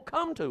 or it won't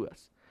come to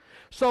us.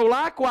 So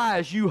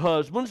likewise, you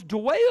husbands,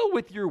 dwell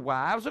with your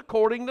wives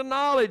according to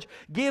knowledge,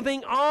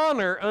 giving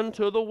honor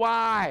unto the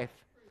wife.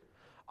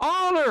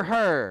 Honor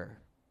her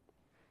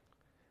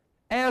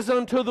as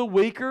unto the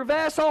weaker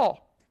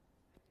vessel.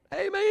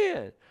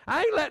 Amen. I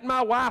ain't letting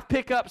my wife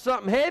pick up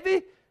something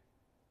heavy.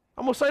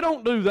 I'm going to say,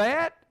 don't do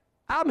that.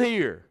 I'm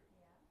here.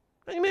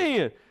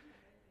 Amen.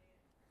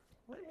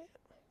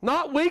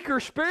 Not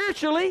weaker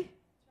spiritually.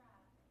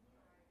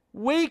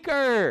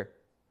 Weaker.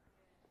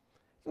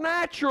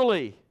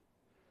 Naturally.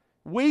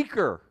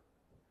 Weaker.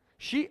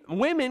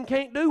 Women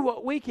can't do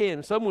what we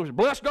can. Someone says,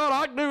 bless God,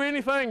 I can do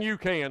anything you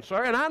can,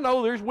 sir. And I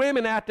know there's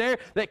women out there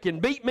that can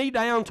beat me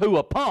down to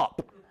a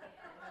pup,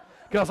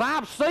 because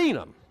I've seen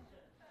them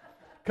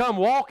come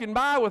walking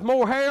by with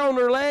more hair on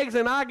their legs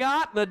than I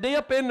got and a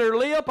dip in their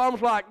lip. I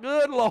was like,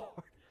 good Lord.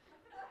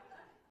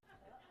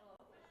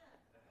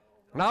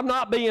 And I'm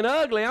not being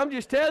ugly. I'm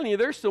just telling you,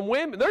 there's some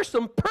women, there's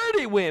some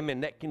pretty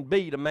women that can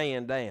beat a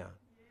man down.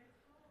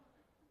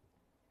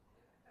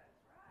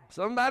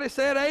 Somebody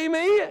said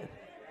amen.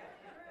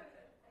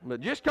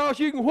 But just because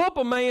you can whoop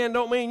a man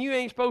don't mean you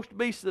ain't supposed to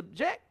be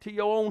subject to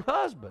your own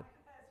husband.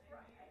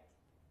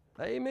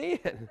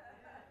 Amen.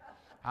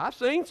 I've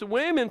seen some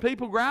women,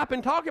 people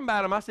griping, talking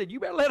about them. I said, you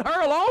better let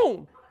her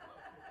alone.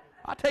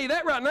 I'll tell you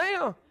that right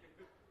now.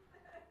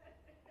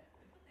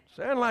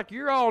 Sound like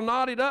you're all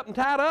knotted up and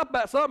tied up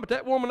about something, but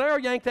that woman there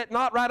yanked that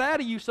knot right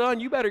out of you, son.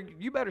 You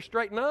better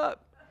straighten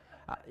up.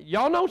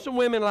 Y'all know some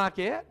women like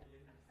that.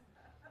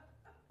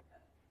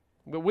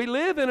 But we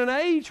live in an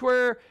age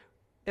where,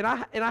 and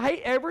I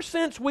hate, ever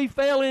since we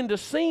fell into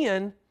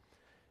sin,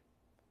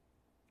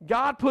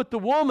 God put the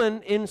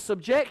woman in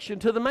subjection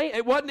to the man.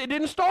 It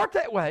didn't start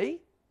that way.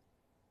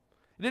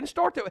 It didn't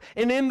start that way.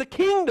 And in the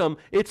kingdom,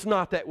 it's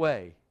not that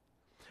way.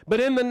 But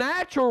in the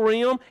natural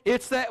realm,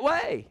 it's that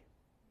way.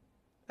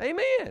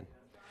 Amen.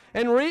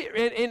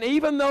 And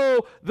even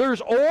though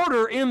there's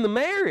order in the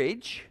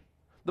marriage,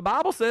 the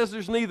Bible says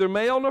there's neither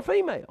male nor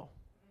female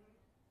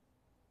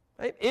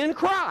in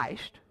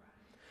Christ.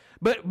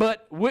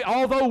 But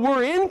although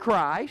we're in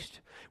Christ,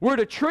 we're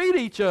to treat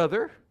each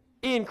other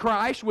in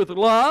Christ with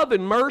love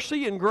and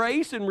mercy and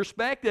grace and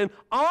respect and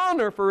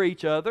honor for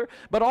each other,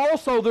 but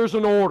also there's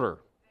an order.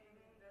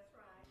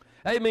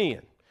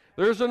 Amen.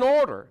 There's an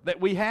order that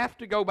we have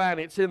to go by,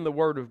 and it's in the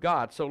Word of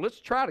God. So let's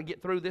try to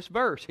get through this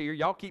verse here.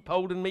 Y'all keep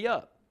holding me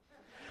up.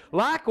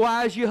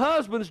 Likewise, you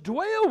husbands,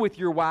 dwell with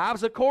your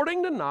wives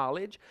according to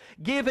knowledge,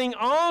 giving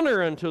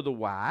honor unto the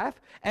wife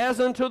as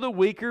unto the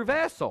weaker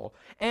vessel,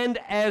 and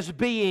as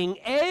being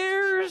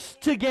heirs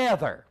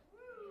together.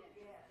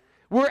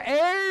 We're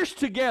heirs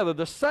together.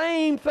 The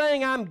same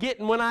thing I'm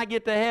getting when I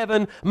get to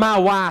heaven, my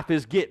wife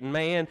is getting,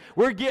 man.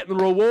 We're getting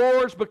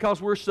rewards because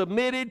we're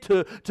submitted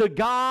to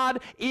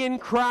God in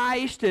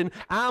Christ, and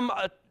I'm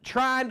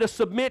trying to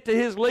submit to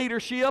His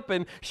leadership,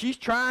 and she's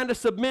trying to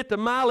submit to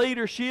my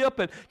leadership.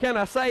 And can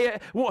I say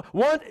it?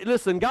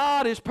 Listen,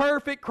 God is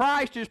perfect.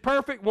 Christ is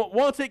perfect.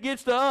 Once it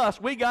gets to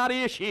us, we got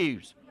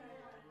issues.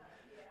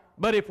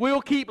 But if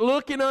we'll keep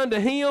looking unto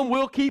Him,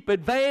 we'll keep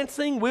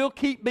advancing, we'll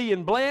keep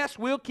being blessed,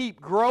 we'll keep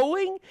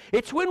growing.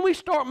 It's when we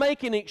start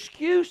making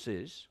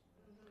excuses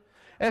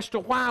as to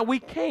why we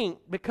can't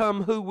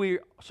become who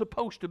we're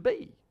supposed to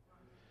be,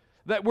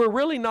 that we're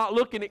really not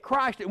looking at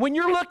Christ. When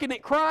you're looking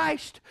at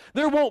Christ,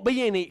 there won't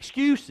be any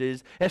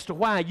excuses as to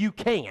why you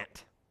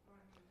can't.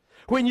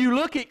 When you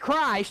look at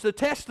Christ, the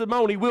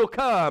testimony will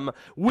come.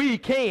 We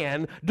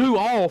can do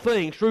all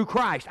things through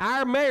Christ.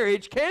 Our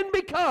marriage can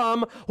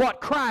become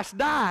what Christ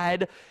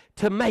died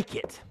to make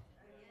it.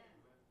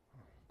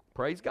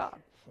 Praise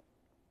God.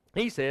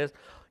 He says,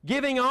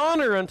 giving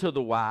honor unto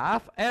the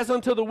wife as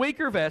unto the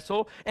weaker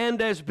vessel,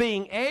 and as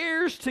being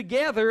heirs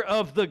together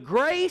of the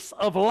grace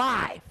of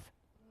life,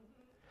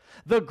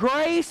 the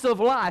grace of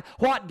life,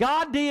 what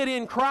God did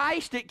in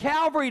Christ at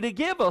Calvary to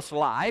give us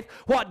life,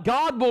 what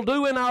God will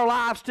do in our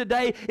lives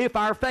today if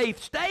our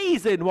faith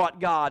stays in what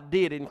God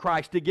did in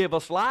Christ to give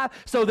us life,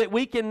 so that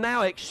we can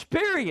now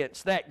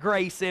experience that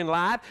grace in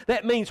life.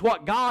 That means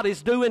what God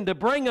is doing to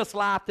bring us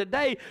life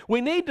today.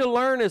 We need to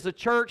learn as a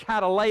church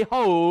how to lay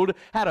hold,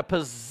 how to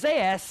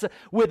possess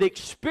with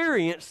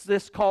experience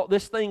this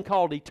thing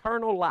called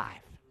eternal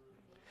life.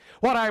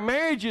 What our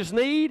marriages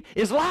need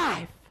is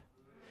life.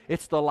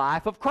 It's the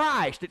life of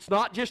Christ. It's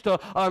not just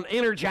an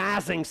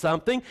energizing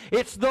something.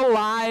 It's the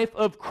life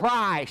of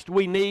Christ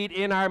we need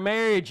in our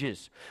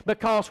marriages.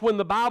 Because when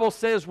the Bible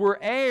says we're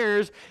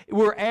heirs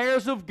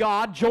of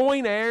God,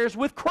 joint heirs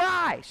with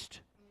Christ.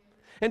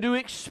 And to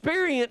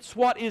experience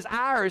what is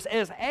ours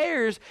as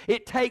heirs,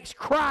 it takes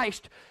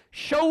Christ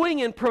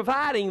showing and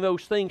providing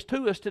those things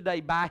to us today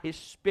by His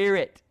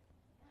Spirit.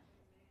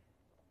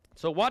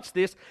 So watch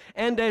this.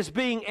 And as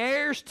being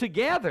heirs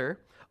together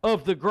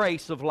of the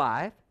grace of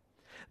life,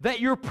 that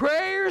your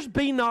prayers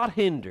be not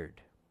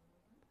hindered.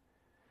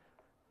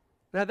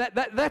 Now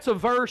that's a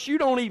verse you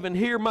don't even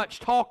hear much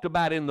talked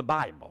about in the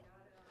Bible.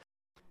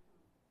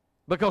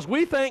 Because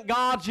we think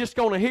God's just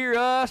going to hear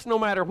us no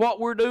matter what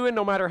we're doing,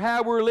 no matter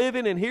how we're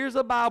living. And here's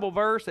a Bible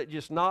verse that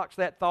just knocks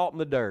that thought in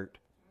the dirt.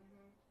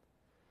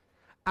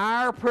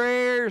 Our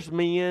prayers,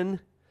 men,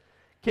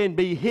 can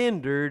be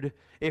hindered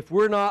if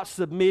we're not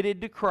submitted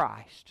to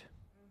Christ.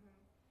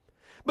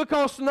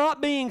 Because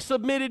not being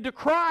submitted to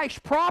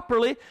Christ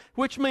properly,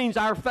 which means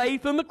our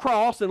faith in the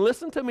cross, and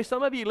listen to me,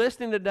 some of you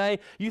listening today,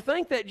 you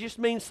think that just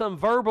means some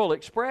verbal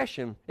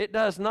expression. It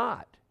does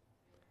not.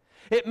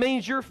 It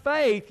means your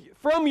faith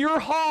from your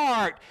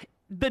heart,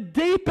 the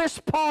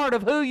deepest part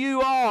of who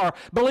you are,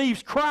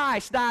 believes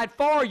Christ died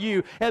for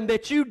you and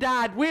that you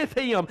died with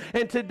Him.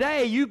 And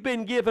today you've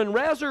been given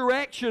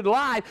resurrection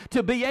life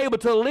to be able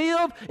to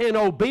live in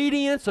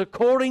obedience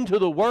according to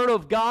the Word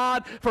of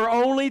God. For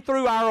only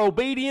through our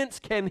obedience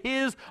can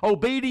His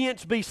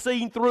obedience be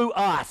seen through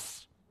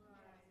us.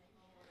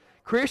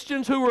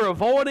 Christians who are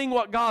avoiding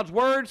what God's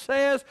Word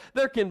says,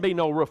 there can be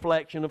no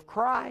reflection of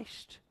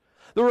Christ.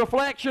 The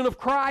reflection of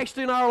Christ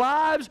in our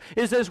lives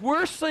is as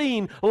we're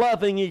seen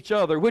loving each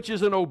other, which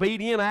is an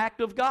obedient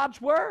act of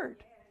God's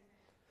Word.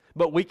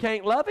 But we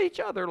can't love each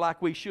other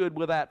like we should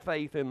without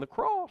faith in the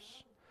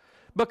cross.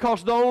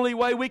 Because the only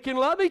way we can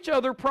love each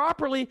other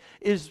properly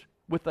is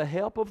with the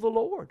help of the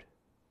Lord.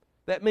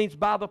 That means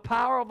by the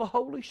power of the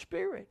Holy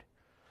Spirit.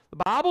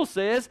 The Bible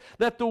says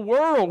that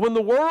when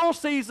the world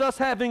sees us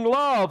having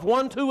love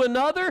one to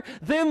another,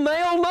 then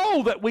they'll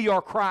know that we are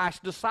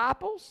Christ's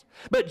disciples.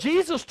 But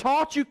Jesus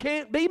taught you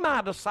can't be my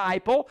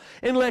disciple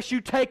unless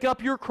you take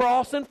up your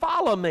cross and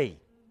follow me.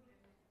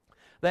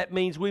 That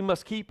means we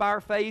must keep our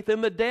faith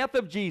in the death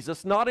of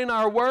Jesus, not in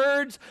our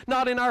words,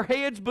 not in our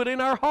heads, but in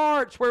our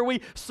hearts, where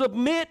we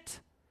submit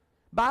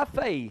by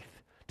faith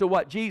to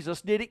what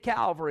Jesus did at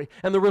Calvary.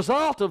 And the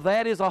result of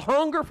that is a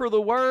hunger for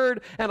the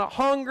Word and a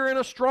hunger and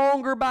a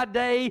stronger by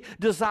day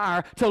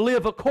desire to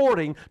live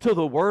according to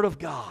the Word of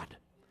God.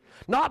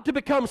 Not to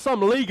become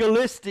some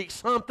legalistic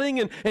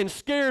something and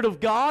scared of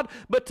God,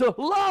 but to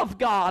love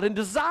God and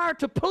desire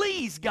to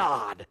please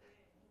God.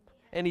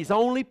 And He's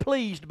only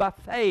pleased by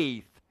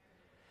faith.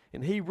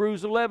 In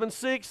Hebrews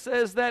 11:6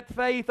 says that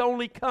faith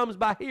only comes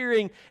by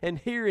hearing, and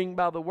hearing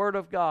by the Word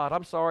of God.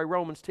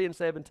 Romans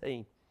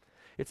 10:17.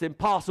 It's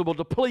impossible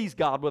to please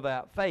God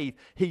without faith,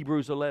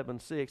 Hebrews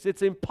 11:6.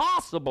 It's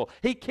impossible.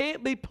 He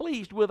can't be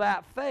pleased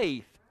without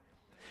faith.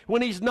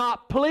 When He's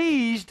not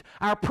pleased,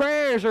 our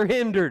prayers are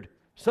hindered.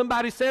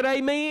 Somebody said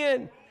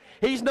amen.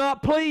 He's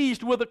not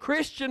pleased with a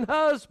Christian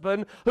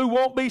husband who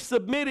won't be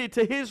submitted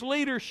to his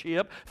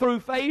leadership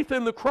through faith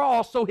in the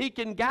cross so he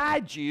can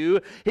guide you.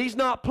 He's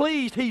not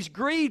pleased. He's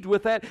grieved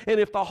with that. And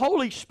if the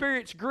Holy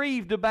Spirit's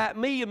grieved about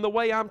me and the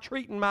way I'm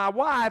treating my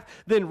wife,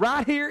 then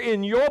right here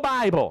in your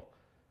Bible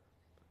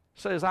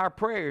says our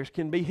prayers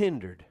can be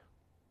hindered.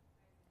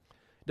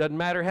 Doesn't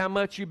matter how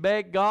much you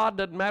beg God,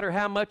 doesn't matter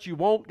how much you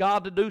want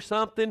God to do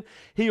something,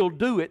 He'll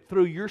do it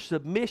through your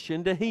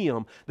submission to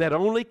Him that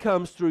only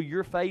comes through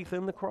your faith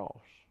in the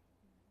cross.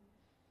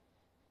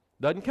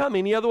 Doesn't come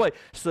any other way.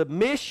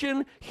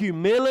 Submission,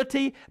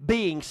 humility,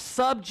 being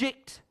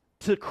subject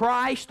to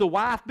Christ, the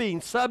wife being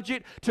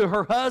subject to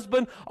her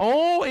husband,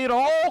 it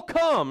all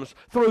comes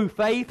through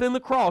faith in the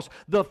cross.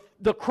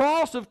 The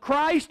cross of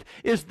Christ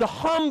is the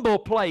humble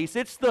place.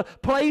 It's the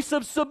place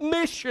of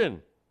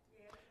submission.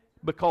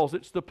 Because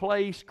it's the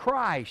place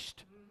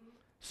Christ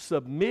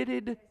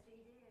submitted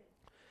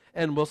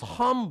and was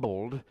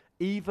humbled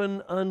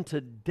even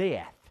unto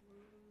death.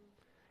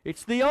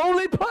 It's the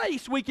only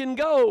place we can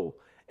go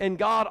and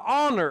God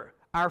honor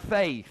our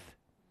faith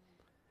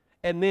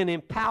and then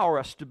empower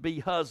us to be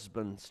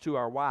husbands to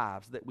our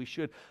wives, that we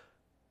should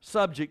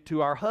subject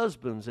to our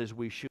husbands as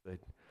we should.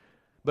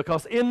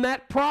 Because in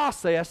that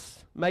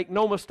process, make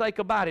no mistake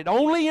about it,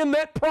 only in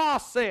that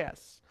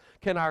process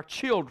can our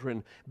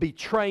children be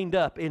trained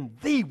up in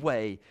the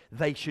way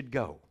they should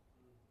go.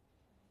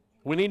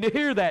 We need to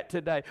hear that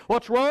today.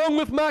 What's wrong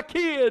with my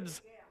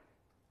kids?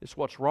 It's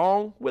what's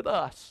wrong with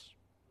us.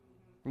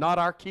 not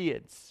our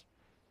kids.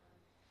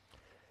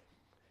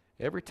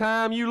 Every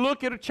time you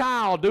look at a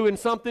child doing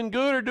something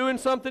good or doing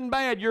something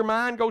bad, your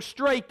mind goes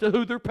straight to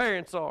who their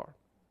parents are.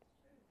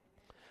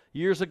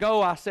 Years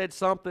ago, I said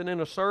something in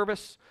a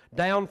service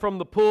down from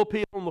the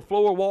pulpit on the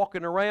floor,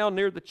 walking around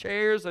near the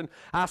chairs, and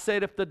I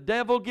said, if the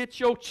devil gets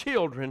your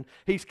children,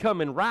 he's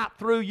coming right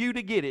through you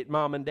to get it,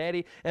 Mom and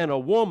Daddy. And a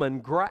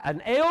woman,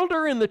 an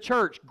elder in the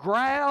church,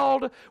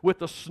 growled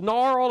with a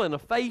snarl and a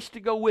face to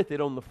go with it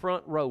on the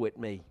front row at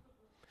me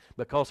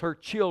because her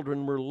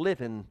children were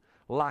living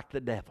like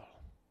the devil.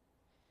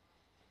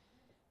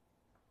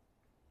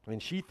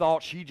 And she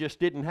thought she just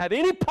didn't have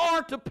any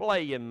part to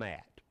play in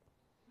that.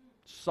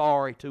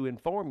 Sorry to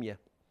inform you,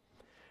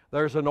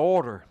 there's an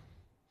order.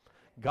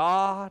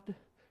 God,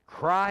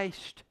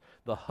 Christ,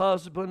 the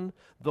husband,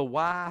 the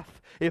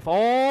wife, if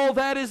all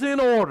that is in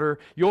order,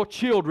 your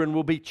children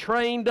will be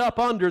trained up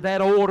under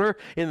that order,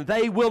 and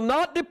they will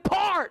not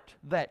depart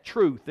that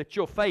truth that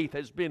your faith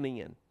has been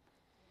in.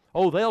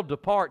 Oh, they'll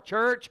depart,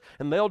 church,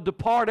 and they'll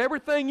depart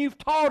everything you've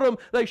taught them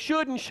they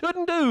should and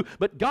shouldn't do,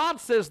 but God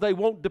says they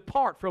won't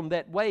depart from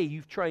that way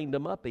you've trained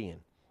them up in.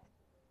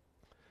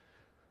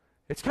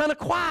 It's kind of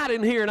quiet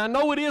in here, and I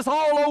know it is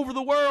all over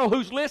the world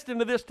who's listening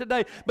to this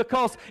today,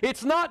 because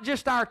it's not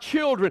just our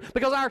children,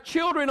 because our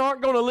children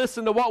aren't going to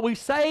listen to what we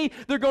say,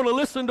 they're going to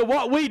listen to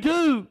what we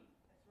do.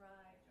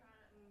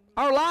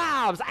 Our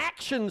lives,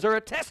 actions are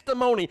a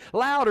testimony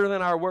louder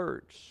than our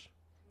words.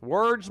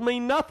 Words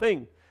mean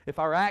nothing if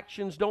our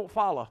actions don't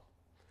follow.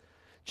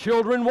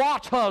 Children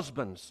watch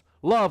husbands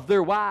love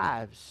their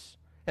wives,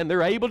 and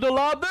they're able to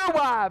love their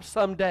wives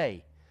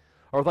someday.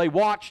 Or they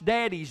watch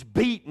daddies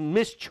beat and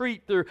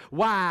mistreat their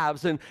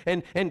wives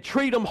and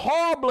treat them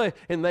horribly,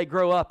 and they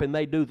grow up and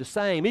they do the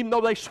same. Even though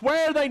they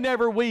swear they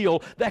never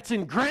will, that's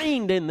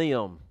ingrained in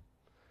them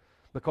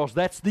because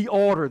that's the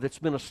order that's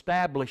been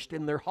established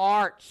in their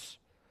hearts.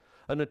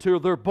 And until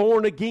they're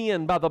born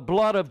again by the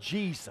blood of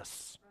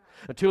Jesus,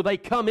 until they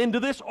come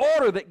into this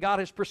order that God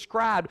has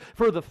prescribed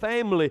for the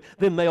family,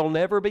 then they'll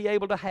never be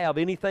able to have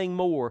anything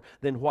more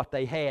than what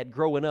they had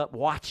growing up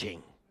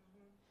watching.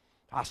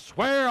 I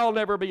swear I'll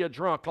never be a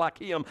drunk like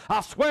him.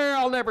 I swear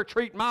I'll never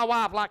treat my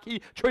wife like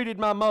he treated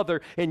my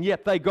mother. And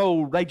yet they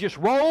just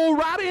roll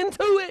right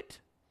into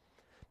it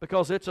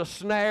because it's a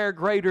snare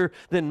greater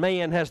than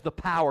man has the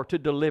power to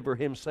deliver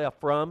himself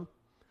from.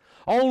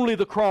 Only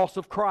the cross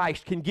of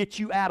Christ can get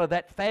you out of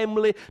that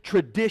family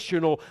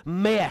traditional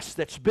mess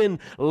that's been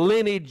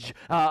lineage,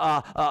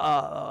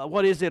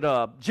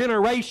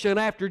 generation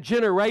after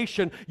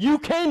generation. You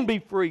can be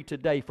free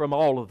today from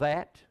all of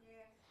that.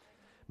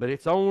 But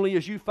it's only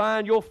as you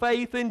find your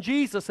faith in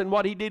Jesus and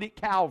what He did at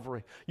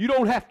Calvary. You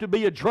don't have to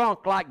be a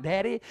drunk like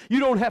Daddy. You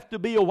don't have to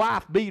be a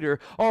wife beater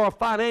or a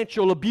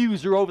financial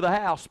abuser over the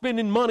house,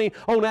 spending money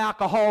on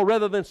alcohol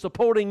rather than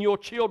supporting your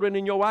children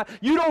and your wife.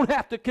 You don't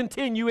have to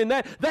continue in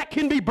that. That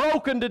can be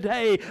broken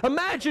today.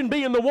 Imagine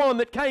being the one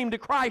that came to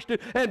Christ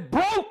and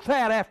broke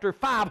that after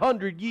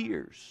 500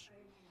 years.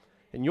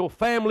 And your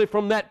family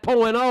from that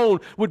point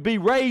on would be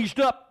raised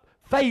up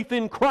faith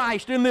in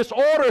Christ in this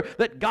order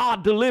that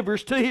God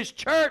delivers to His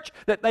church,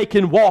 that they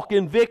can walk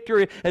in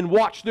victory and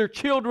watch their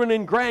children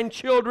and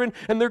grandchildren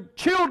and their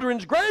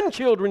children's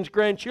grandchildren's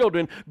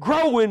grandchildren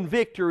grow in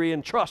victory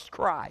and trust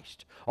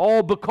Christ.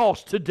 All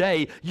because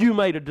today you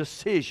made a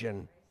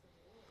decision.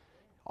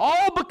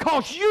 All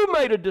because you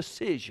made a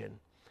decision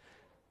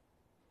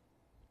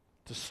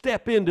to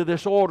step into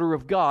this order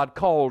of God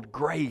called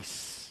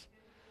grace.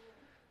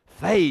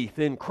 Faith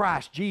in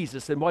Christ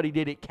Jesus and what He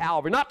did at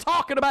Calvary. Not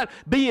talking about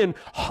being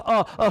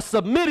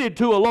submitted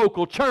to a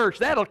local church.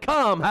 That'll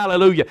come,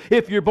 hallelujah,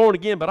 if you're born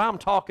again. But I'm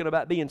talking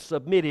about being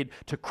submitted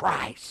to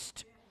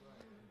Christ.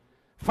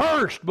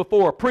 First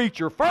before a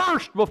preacher.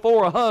 First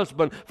before a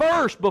husband.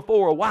 First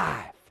before a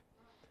wife.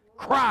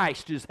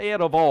 Christ is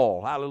head of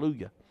all.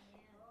 Hallelujah.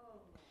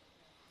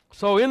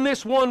 So in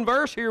this one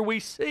verse here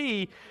we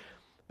see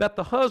that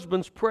the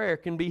husband's prayer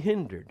can be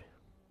hindered.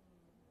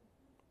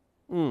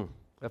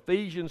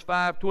 Ephesians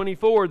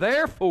 5:24,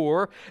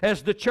 therefore,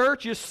 as the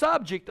church is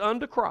subject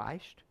unto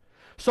Christ,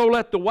 so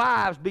let the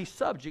wives be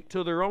subject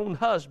to their own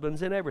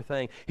husbands in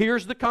everything.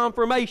 Here's the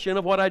confirmation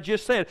of what I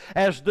just said.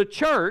 As the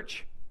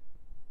church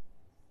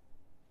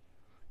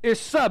is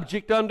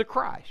subject unto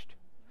Christ,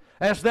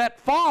 as that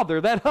father,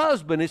 that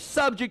husband is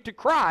subject to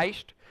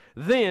Christ,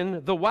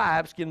 then the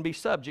wives can be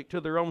subject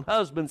to their own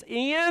husbands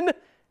in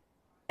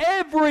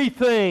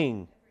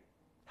everything.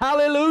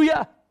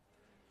 Hallelujah.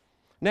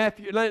 Now,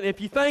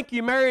 if you think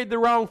you married the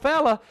wrong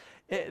fella,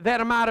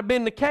 that might have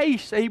been the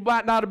case. He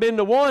might not have been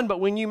the one, but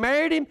when you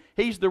married him,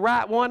 he's the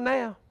right one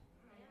now.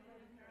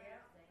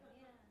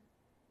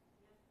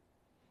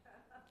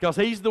 Because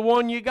he's the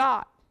one you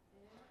got.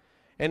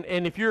 And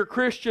if you're a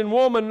Christian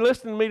woman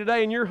listening to me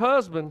today and your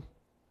husband,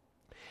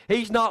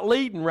 he's not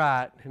leading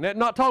right. And I'm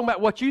not talking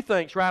about what you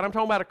think's right. I'm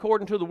talking about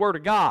according to the Word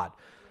of God.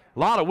 A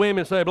lot of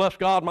women say, bless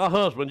God, my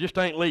husband just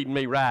ain't leading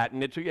me right.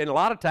 And a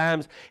lot of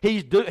times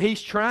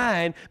he's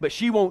trying, but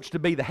she wants to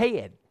be the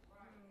head.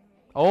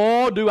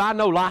 Oh, do I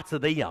know lots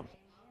of them.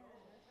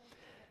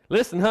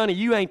 Listen, honey,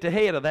 you ain't the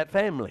head of that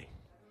family.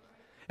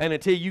 And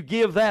until you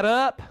give that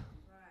up,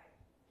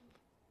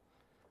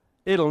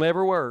 it'll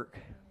never work.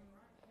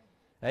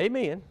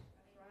 Amen.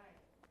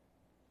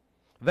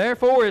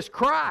 Therefore, as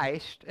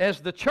Christ,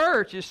 as the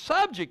church is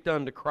subject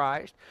unto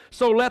Christ,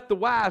 so let the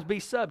wives be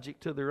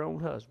subject to their own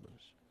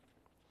husbands.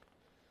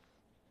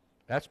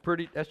 That's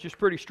just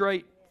pretty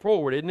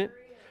straightforward, isn't it?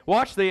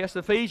 Watch this,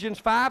 Ephesians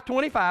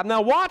 5:25.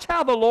 Now watch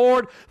how the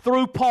Lord,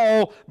 through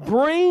Paul,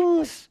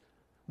 brings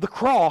the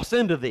cross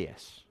into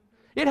this.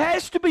 It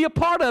has to be a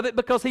part of it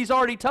because he's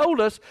already told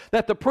us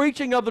that the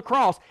preaching of the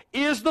cross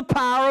is the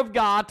power of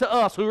God to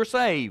us who are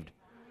saved.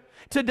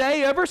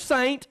 Today, every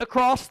saint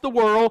across the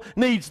world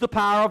needs the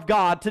power of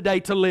God today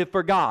to live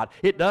for God.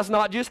 It does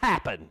not just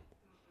happen.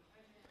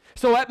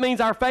 So that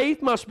means our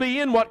faith must be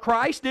in what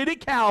Christ did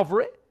at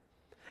Calvary,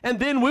 and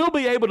then we'll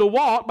be able to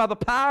walk by the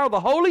power of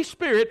the Holy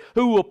Spirit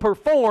who will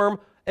perform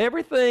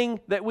everything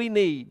that we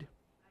need.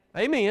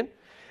 Amen.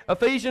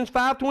 Ephesians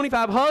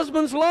 5:25,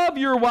 husbands, love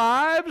your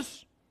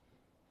wives,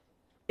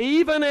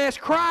 even as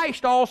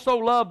Christ also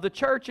loved the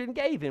church and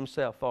gave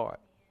himself for it.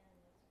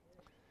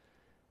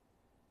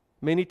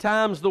 Many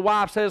times the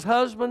wife says,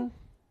 husband,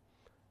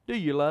 do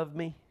you love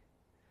me?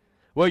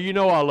 Well, you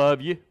know I love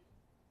you.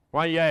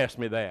 Why you ask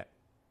me that?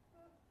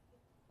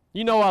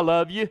 You know I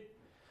love you.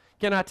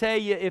 Can I tell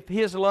you, if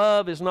his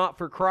love is not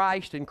for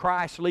Christ and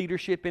Christ's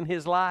leadership in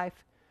his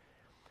life,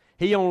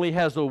 he only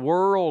has a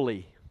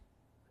worldly,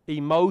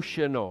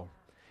 emotional,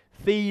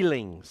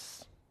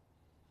 feelings,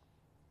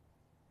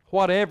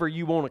 whatever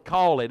you want to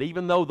call it,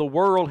 even though the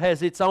world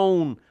has its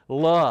own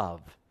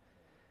love.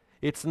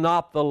 It's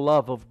not the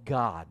love of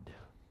God.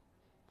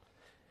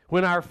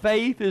 When our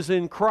faith is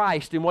in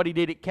Christ and what he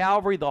did at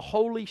Calvary, the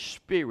Holy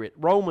Spirit,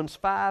 Romans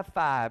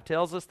 5:5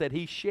 tells us that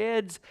he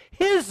sheds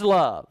his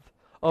love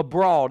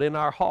abroad in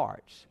our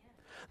hearts.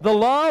 The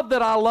love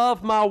that I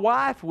love my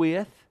wife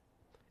with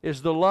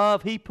is the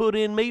love he put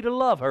in me to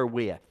love her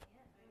with.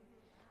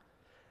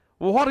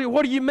 Well,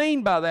 what do you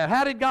mean by that?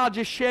 How did God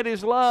just shed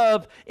his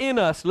love in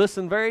us?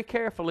 Listen very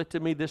carefully to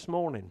me this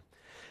morning.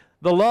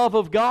 The love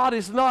of God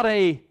is not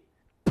a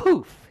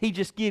poof, he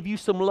just give you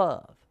some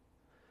love.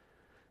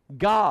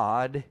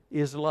 God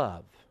is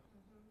love.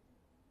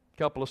 A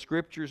couple of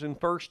scriptures in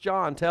 1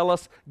 John tell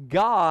us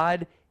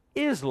God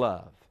is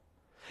love.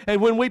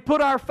 And when we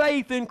put our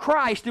faith in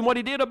Christ and what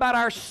he did about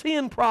our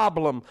sin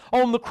problem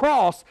on the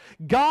cross,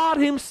 God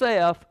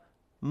himself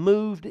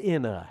moved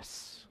in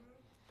us.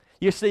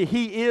 You see,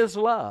 he is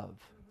love.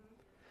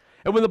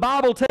 And when the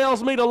Bible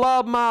tells me to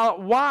love my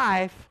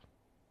wife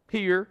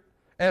here,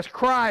 as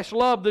Christ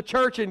loved the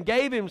church and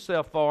gave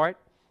himself for it,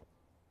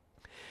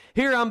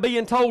 here I'm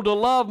being told to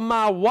love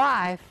my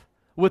wife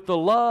with the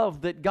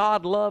love that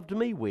God loved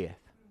me with.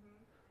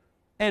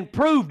 And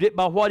proved it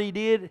by what he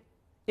did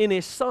in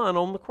his Son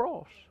on the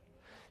cross.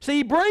 See,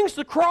 he brings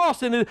the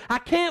cross in. I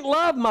can't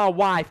love my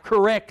wife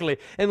correctly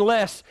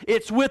unless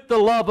it's with the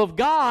love of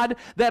God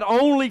that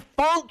only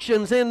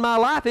functions in my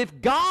life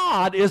if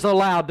God is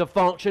allowed to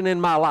function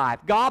in my life.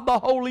 God the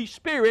Holy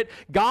Spirit,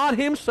 God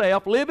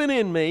himself living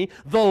in me,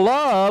 the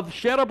love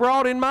shed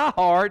abroad in my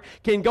heart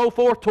can go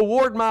forth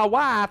toward my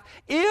wife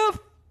if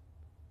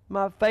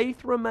my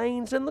faith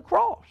remains in the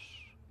cross.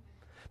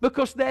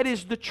 Because that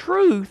is the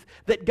truth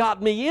that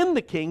got me in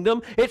the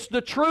kingdom. It's the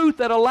truth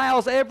that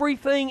allows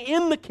everything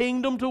in the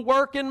kingdom to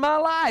work in my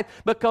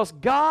life. Because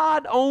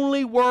God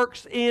only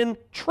works in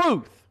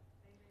truth.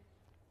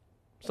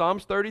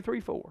 Psalms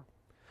 33:4.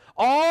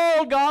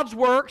 All God's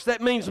works, that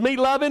means me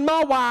loving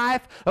my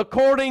wife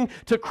according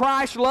to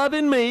Christ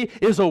loving me,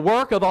 is a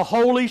work of the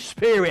Holy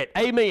Spirit.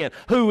 Amen.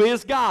 Who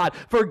is God.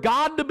 For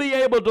God to be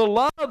able to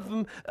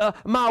love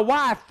my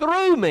wife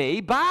through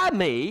me, by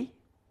me,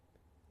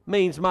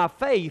 means my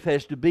faith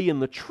has to be in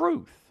the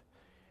truth,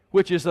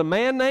 which is a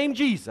man named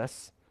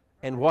Jesus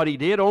and what he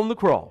did on the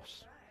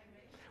cross.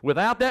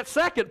 Without that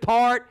second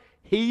part,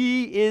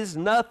 he is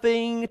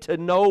nothing to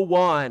no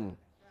one.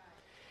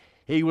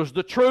 He was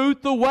the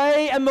truth, the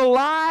way, and the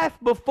life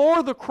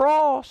before the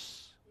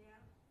cross.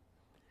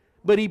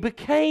 But he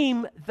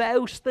became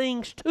those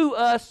things to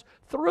us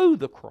through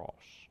the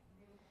cross.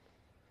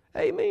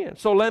 Amen.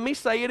 So let me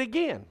say it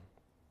again.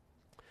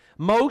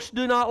 Most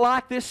do not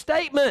like this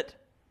statement.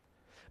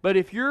 But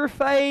if your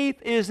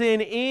faith is in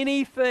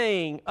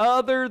anything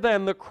other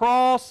than the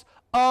cross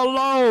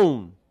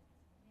alone,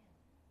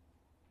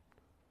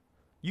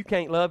 you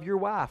can't love your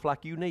wife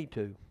like you need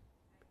to.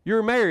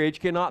 Your marriage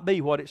cannot be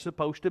what it's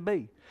supposed to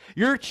be.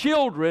 Your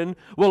children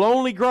will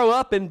only grow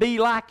up and be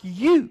like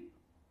you,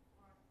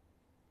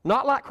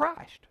 not like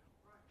Christ.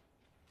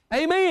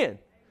 Amen.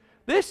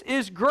 This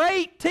is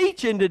great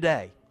teaching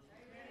today.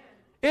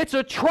 It's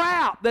a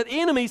trap that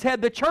enemies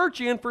had the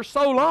church in for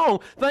so long,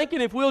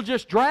 thinking if we'll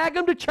just drag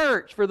them to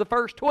church for the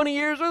first 20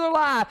 years of their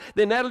life,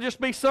 then that'll just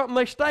be something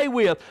they stay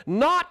with.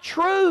 Not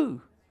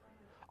true.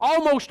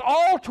 Almost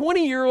all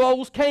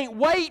 20-year-olds can't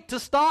wait to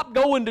stop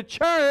going to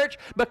church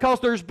because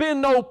there's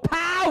been no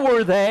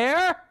power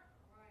there.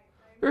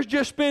 There's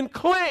just been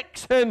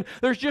cliques, and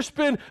there's just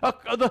been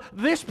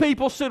this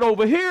people sit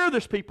over here,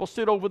 this people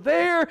sit over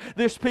there,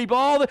 this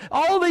people,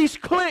 all these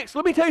cliques.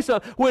 Let me tell you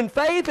something. When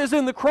faith is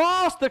in the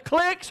cross, the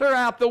cliques are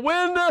out the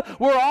window.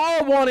 We're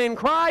all one in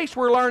Christ.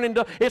 We're learning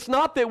to, it's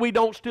not that we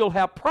don't still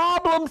have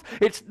problems.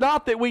 It's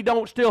not that we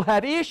don't still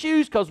have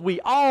issues, because we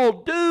all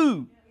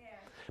do.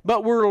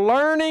 But we're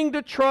learning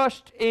to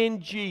trust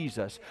in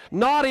Jesus.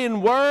 Not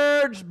in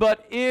words,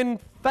 but in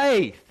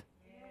faith.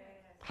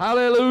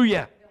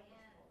 Hallelujah.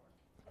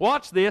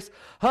 Watch this.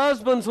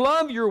 Husbands,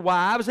 love your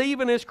wives,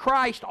 even as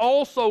Christ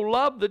also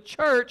loved the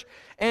church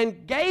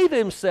and gave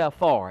himself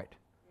for it.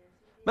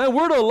 Man,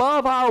 we're to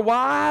love our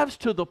wives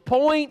to the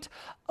point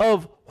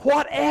of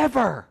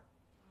whatever.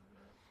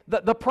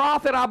 The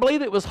prophet, I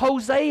believe it was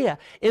Hosea,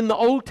 in the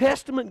Old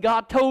Testament,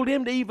 God told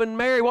him to even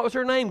marry, what was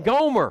her name?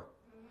 Gomer.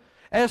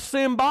 As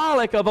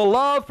symbolic of a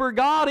love for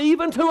God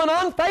even to an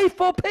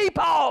unfaithful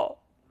people.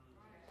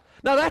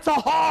 Now that's a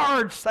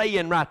hard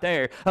saying right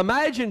there.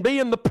 Imagine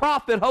being the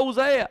prophet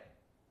Hosea.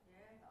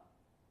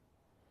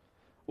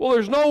 Well,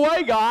 there's no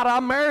way, God,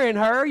 I'm marrying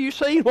her. You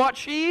see what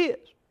she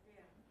is.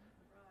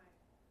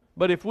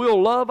 But if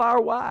we'll love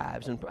our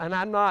wives, and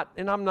I'm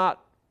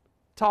not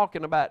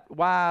talking about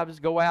wives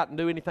go out and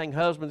do anything,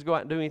 husbands go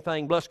out and do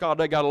anything. Bless God,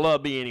 they got to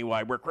love me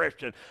anyway. We're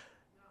Christian.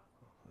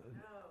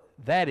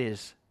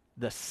 That's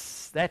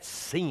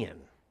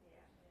sin.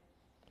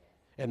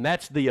 And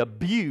that's the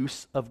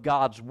abuse of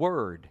God's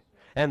word.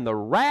 And the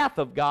wrath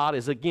of God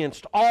is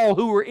against all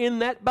who are in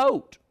that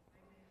boat.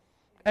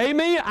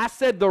 Amen. I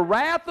said the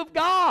wrath of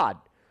God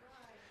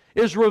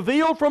is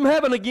revealed from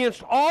heaven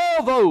against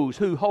all those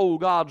who hold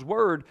God's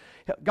word,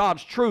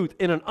 God's truth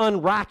in an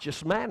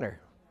unrighteous manner,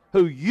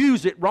 who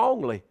use it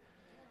wrongly.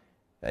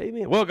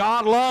 Amen. Well,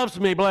 God loves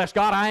me, bless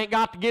God. I ain't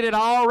got to get it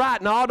all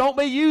right. No, don't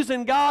be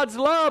using God's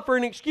love for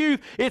an excuse.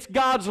 It's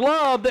God's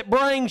love that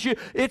brings you.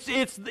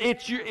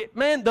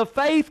 Man, the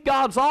faith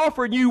God's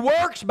offering you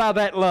works by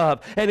that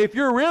love. And if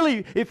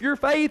your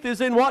faith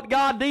is in what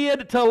God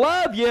did to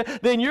love you,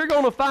 then you're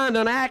going to find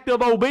an act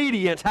of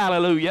obedience.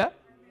 Hallelujah.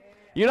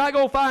 You're not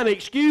going to find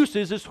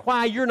excuses as to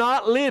why you're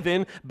not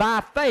living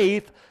by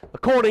faith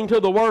according to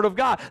the Word of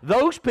God.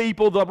 Those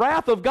people, the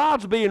wrath of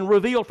God's being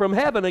revealed from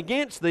heaven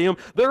against them.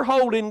 They're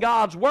holding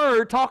God's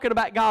Word, talking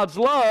about God's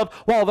love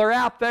while they're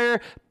out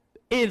there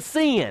in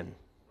sin.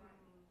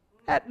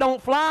 That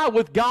don't fly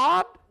with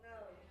God.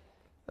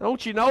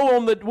 Don't you know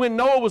when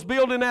Noah was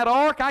building that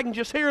ark, I can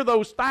just hear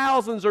those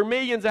thousands or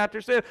millions out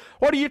there saying,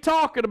 "What are you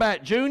talking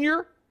about,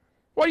 Junior?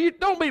 Well,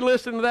 don't be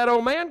listening to that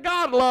old man.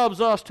 God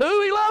loves us too.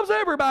 He loves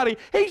everybody.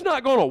 He's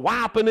not going to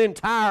wipe an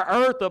entire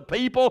earth of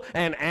people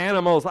and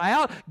animals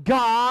out.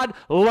 God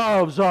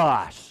loves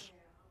us."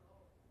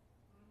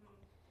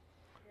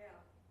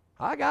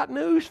 I got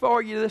news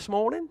for you this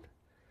morning.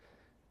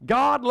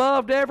 God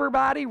loved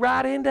everybody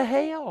right into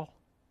hell.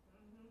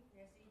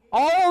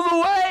 All the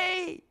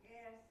way.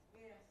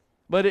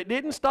 But it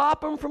didn't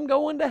stop them from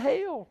going to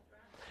hell.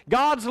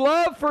 God's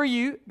love for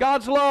you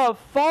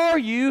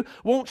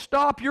won't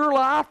stop your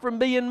life from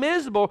being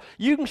miserable.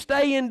 You can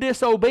stay in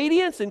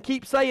disobedience and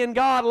keep saying,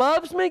 "God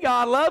loves me,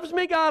 God loves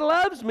me, God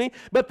loves me,"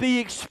 but the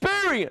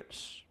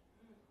experience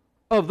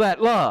of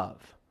that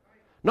love,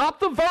 not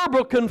the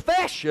verbal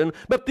confession,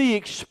 but the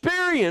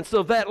experience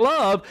of that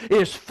love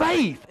is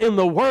faith in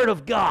the Word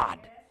of God.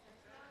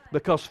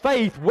 Because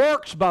faith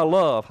works by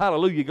love.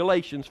 Hallelujah,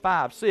 Galatians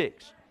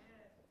 5:6.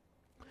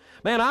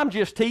 Man, I'm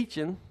just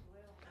teaching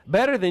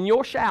better than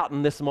your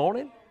shouting this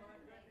morning.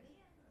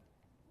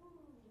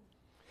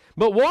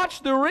 But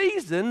watch the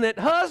reason that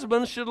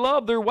husbands should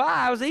love their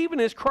wives even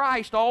as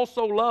Christ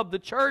also loved the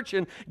church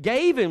and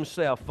gave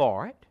himself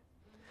for it.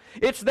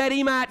 It's that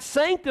he might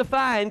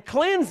sanctify and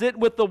cleanse it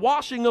with the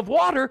washing of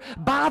water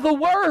by the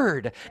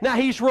word. Now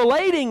he's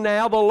relating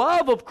now the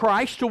love of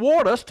Christ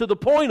toward us to the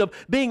point of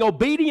being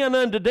obedient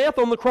unto death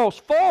on the cross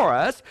for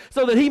us,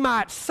 so that he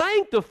might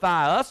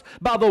sanctify us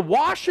by the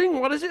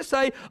washing, what does it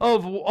say,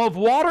 of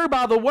water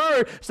by the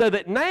word, so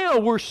that now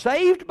we're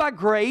saved by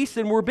grace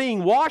and we're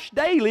being washed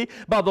daily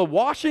by the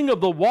washing of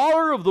the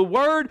water of the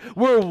word.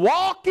 We're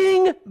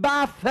walking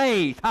by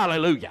faith.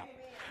 Hallelujah.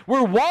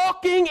 We're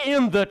walking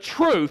in the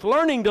truth,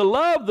 learning to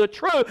love the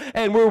truth,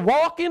 and we're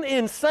walking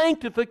in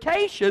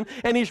sanctification,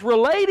 and he's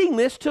relating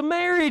this to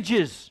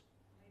marriages.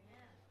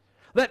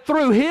 That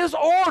through his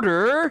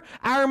order,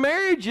 our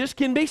marriages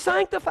can be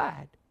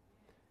sanctified.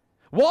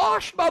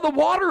 Washed by the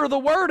water of the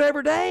word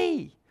every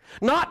day.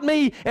 Not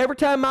me, every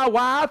time my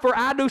wife or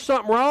I do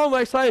something wrong,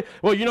 they say,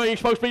 "Well, you know, you ain't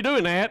supposed to be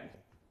doing that.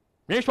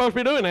 You ain't supposed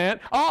to be doing that."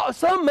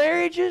 Some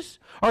marriages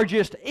are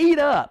just eat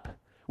up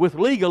with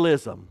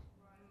legalism.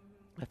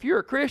 If you're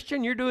a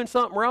Christian, you're doing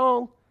something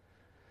wrong.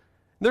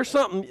 There's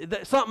something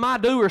I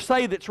do or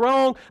say that's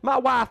wrong. My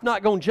wife's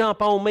not going to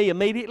jump on me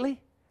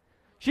immediately.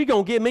 She's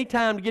going to give me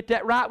time to get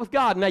that right with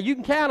God. Now, you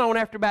can count on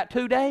after about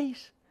 2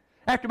 days,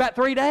 after about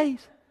 3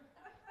 days,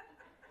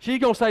 she's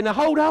going to say, "Now,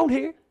 hold on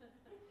here."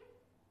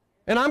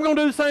 And I'm going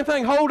to do the same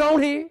thing. "Hold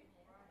on here."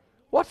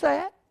 What's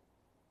that?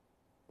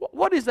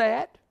 What is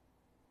that?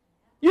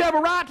 You have a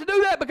right to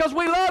do that because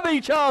we love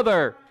each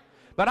other.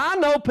 But I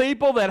know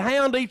people that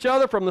hound each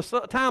other from the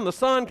time the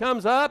sun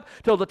comes up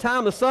till the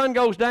time the sun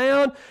goes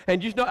down,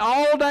 and just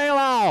all day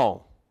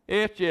long.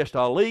 It's just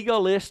a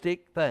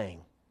legalistic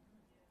thing.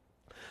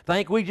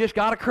 Think we just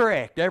got to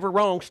correct every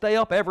wrong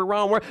step, every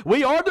wrong word.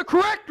 We are the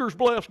correctors,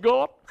 bless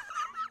God.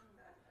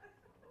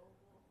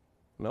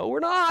 No, we're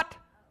not.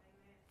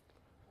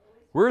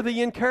 We're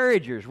the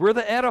encouragers. We're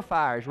the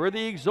edifiers. We're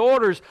the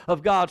exhorters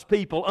of God's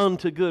people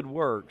unto good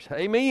works.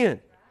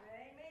 Amen.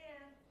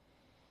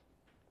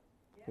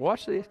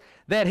 Watch this.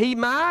 That he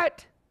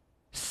might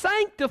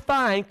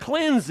sanctify and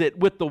cleanse it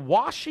with the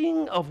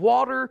washing of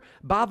water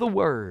by the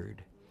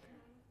word.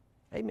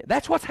 Amen.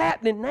 That's what's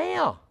happening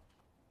now.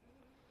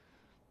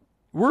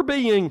 We're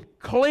being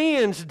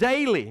cleansed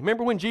daily.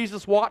 Remember when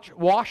Jesus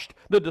washed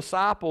the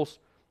disciples'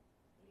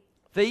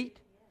 feet?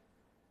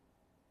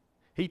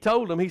 He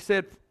told them, he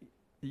said,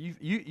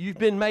 you've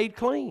been made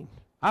clean.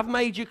 I've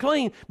made you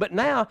clean, but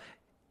now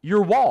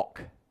your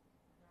walk,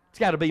 it's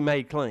got to be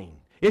made clean.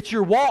 It's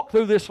your walk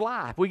through this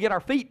life. We get our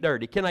feet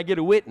dirty. Can I get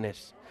a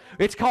witness?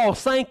 It's called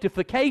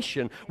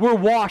sanctification. We're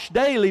washed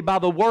daily by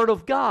the Word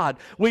of God.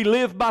 We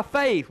live by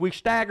faith. We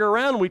stagger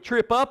around, we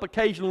trip up.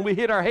 Occasionally we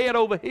hit our head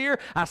over here.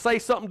 I say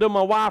something to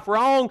my wife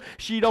wrong.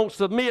 She don't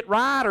submit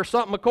right or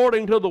something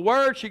according to the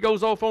Word. She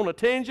goes off on a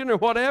tangent or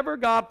whatever.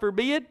 God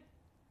forbid.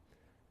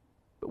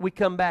 But we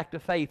come back to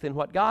faith in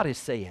what God has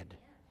said.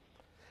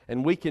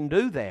 And we can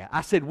do that.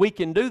 I said we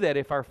can do that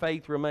if our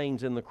faith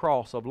remains in the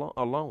cross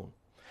alone.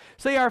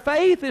 See, our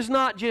faith is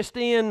not just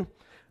in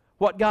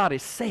what God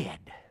has said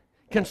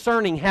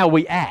concerning how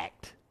we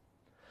act.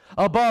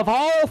 Above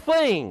all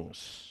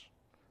things,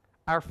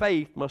 our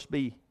faith must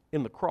be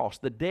in the cross,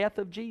 the death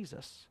of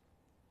Jesus.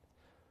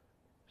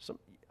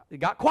 It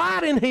got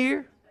quiet in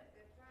here.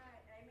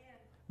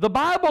 The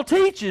Bible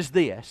teaches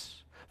this.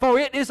 For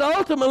it is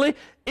ultimately,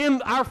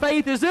 our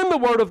faith is in the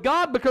Word of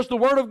God, because the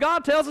Word of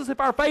God tells us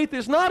if our faith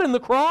is not in the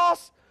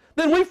cross,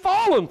 then we've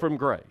fallen from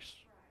grace.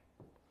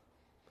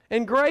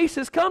 And grace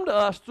has come to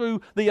us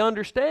through the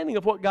understanding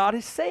of what God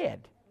has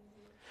said.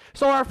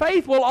 So our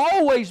faith will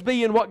always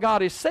be in what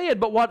God has said,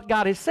 but what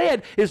God has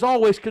said is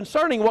always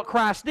concerning what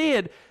Christ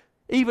did,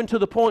 even to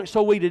the point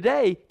so we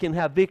today can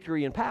have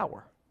victory and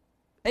power.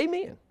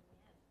 Amen.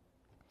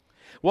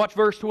 Watch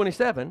verse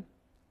 27.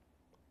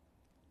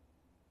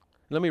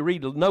 Let me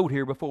read a note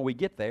here before we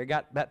get there.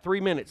 Got about 3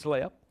 minutes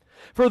left.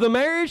 For the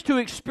marriage to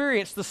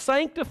experience the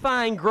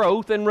sanctifying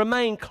growth and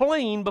remain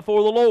clean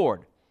before the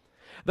Lord,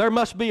 there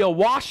must be a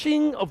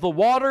washing of the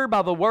water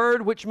by the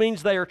Word, which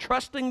means they are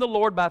trusting the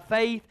Lord by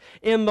faith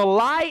in the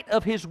light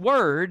of His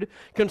Word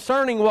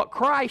concerning what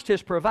Christ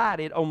has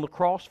provided on the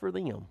cross for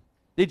them.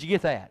 Did you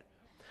get that?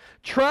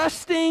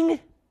 Trusting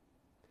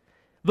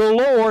the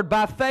Lord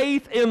by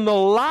faith in the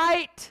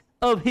light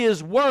of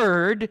His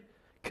Word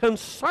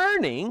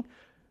concerning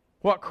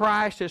what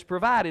Christ has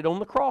provided on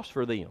the cross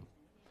for them.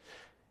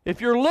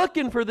 If you're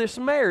looking for this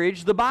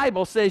marriage, the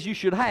Bible says you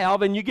should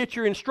have, and you get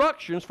your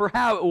instructions for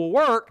how it will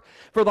work,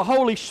 for the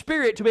Holy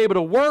Spirit to be able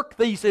to work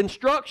these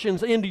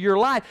instructions into your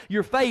life,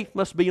 your faith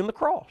must be in the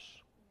cross.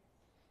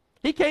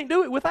 He can't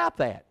do it without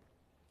that.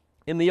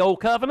 In the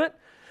Old Covenant,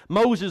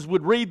 Moses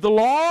would read the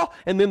law,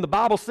 and then the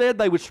Bible said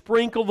they would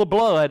sprinkle the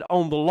blood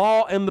on the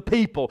law and the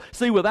people.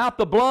 See, without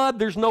the blood,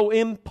 there's no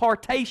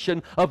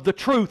impartation of the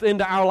truth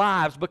into our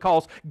lives,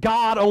 because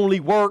God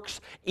only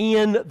works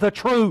in the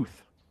truth.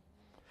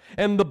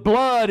 And the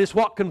blood is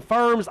what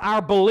confirms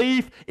our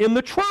belief in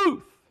the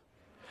truth.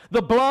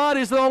 The blood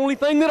is the only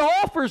thing that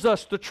offers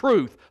us the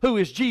truth, who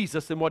is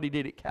Jesus and what He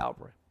did at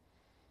Calvary.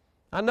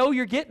 I know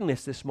you're getting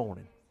this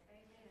morning.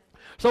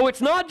 So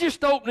it's not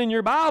just opening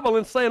your Bible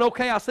and saying,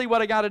 okay, I see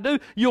what I got to do.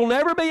 You'll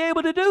never be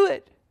able to do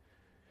it,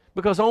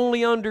 because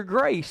only under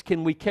grace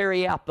can we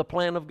carry out the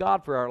plan of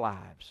God for our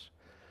lives.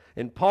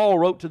 And Paul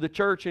wrote to the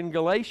church in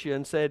Galatia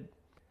and said,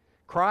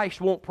 Christ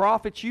won't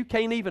profit you,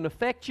 can't even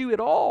affect you at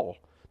all,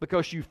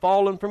 because you've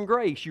fallen from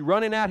grace. You're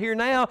running out here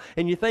now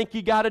and you think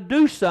you got to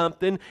do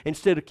something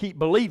instead of keep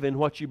believing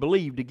what you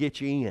believe to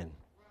get you in.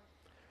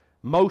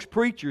 Most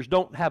preachers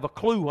don't have a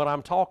clue what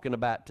I'm talking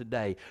about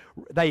today.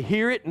 They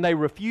hear it and they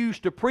refuse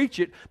to preach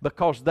it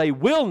because they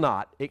will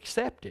not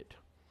accept it.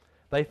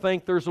 They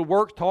think there's a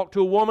work. Talked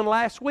to a woman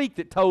last week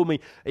that told me,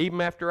 even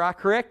after I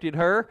corrected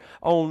her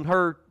on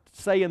her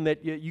saying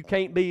that you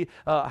can't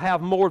have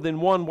more than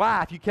one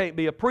wife, you can't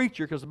be a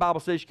preacher because the Bible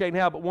says you can't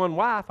have but one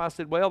wife. I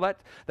said, well,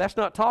 that's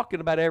not talking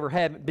about ever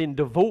having been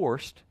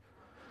divorced.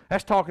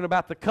 That's talking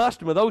about the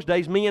custom of those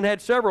days. Men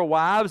had several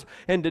wives,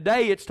 and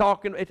today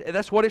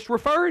that's what it's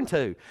referring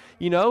to.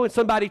 You know, and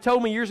somebody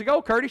told me years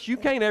ago, Curtis, you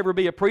can't ever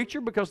be a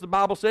preacher because the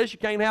Bible says you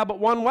can't have but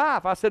one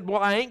wife. I said,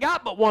 well, I ain't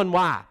got but one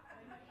wife.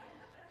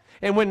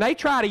 And when they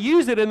try to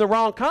use it in the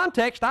wrong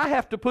context, I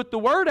have to put the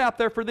word out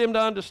there for them to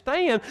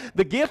understand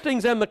the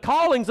giftings and the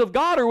callings of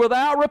God are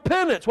without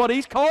repentance. What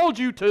He's called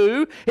you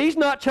to, He's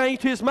not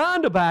changed His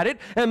mind about it.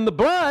 And the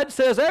blood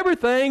says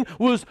everything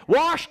was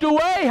washed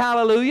away.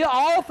 Hallelujah.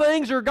 All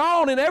things are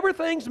gone and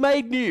everything's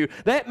made new.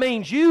 That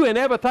means you and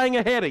everything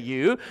ahead of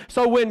you.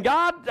 So when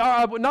God,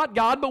 not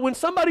God, but when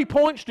somebody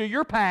points to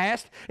your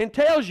past and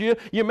tells you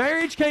your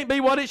marriage can't be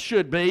what it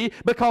should be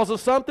because of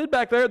something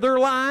back there, they're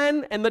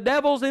lying and the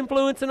devil's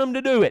influencing them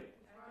to do it.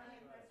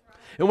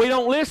 And we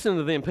don't listen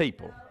to them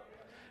people.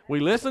 We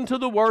listen to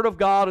the Word of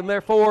God, and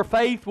therefore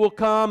faith will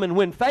come. And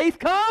when faith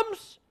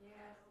comes,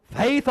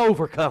 faith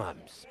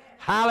overcomes.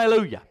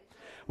 Hallelujah.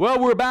 Well,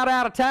 we're about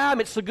out of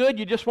time. It's so good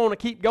you just want to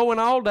keep going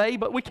all day,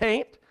 but we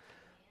can't.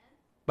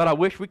 But I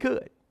wish we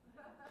could.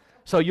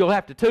 So you'll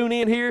have to tune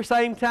in here,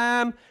 same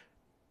time.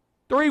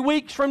 3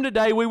 weeks from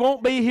today, we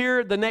won't be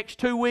here the next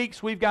 2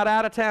 weeks. We've got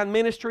out-of-town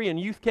ministry and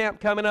youth camp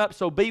coming up,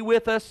 so be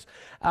with us.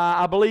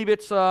 I believe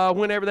it's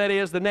whenever that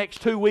is, the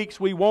next 2 weeks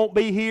we won't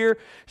be here.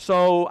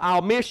 So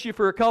I'll miss you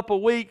for a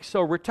couple weeks, so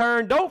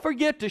return. Don't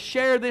forget to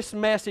share this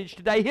message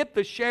today. Hit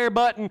the share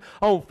button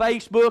on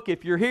Facebook.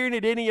 If you're hearing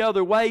it any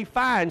other way,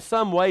 find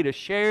some way to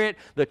share it.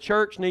 The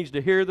church needs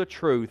to hear the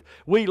truth.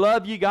 We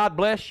love you. God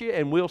bless you,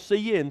 and we'll see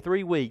you in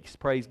 3 weeks.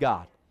 Praise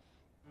God.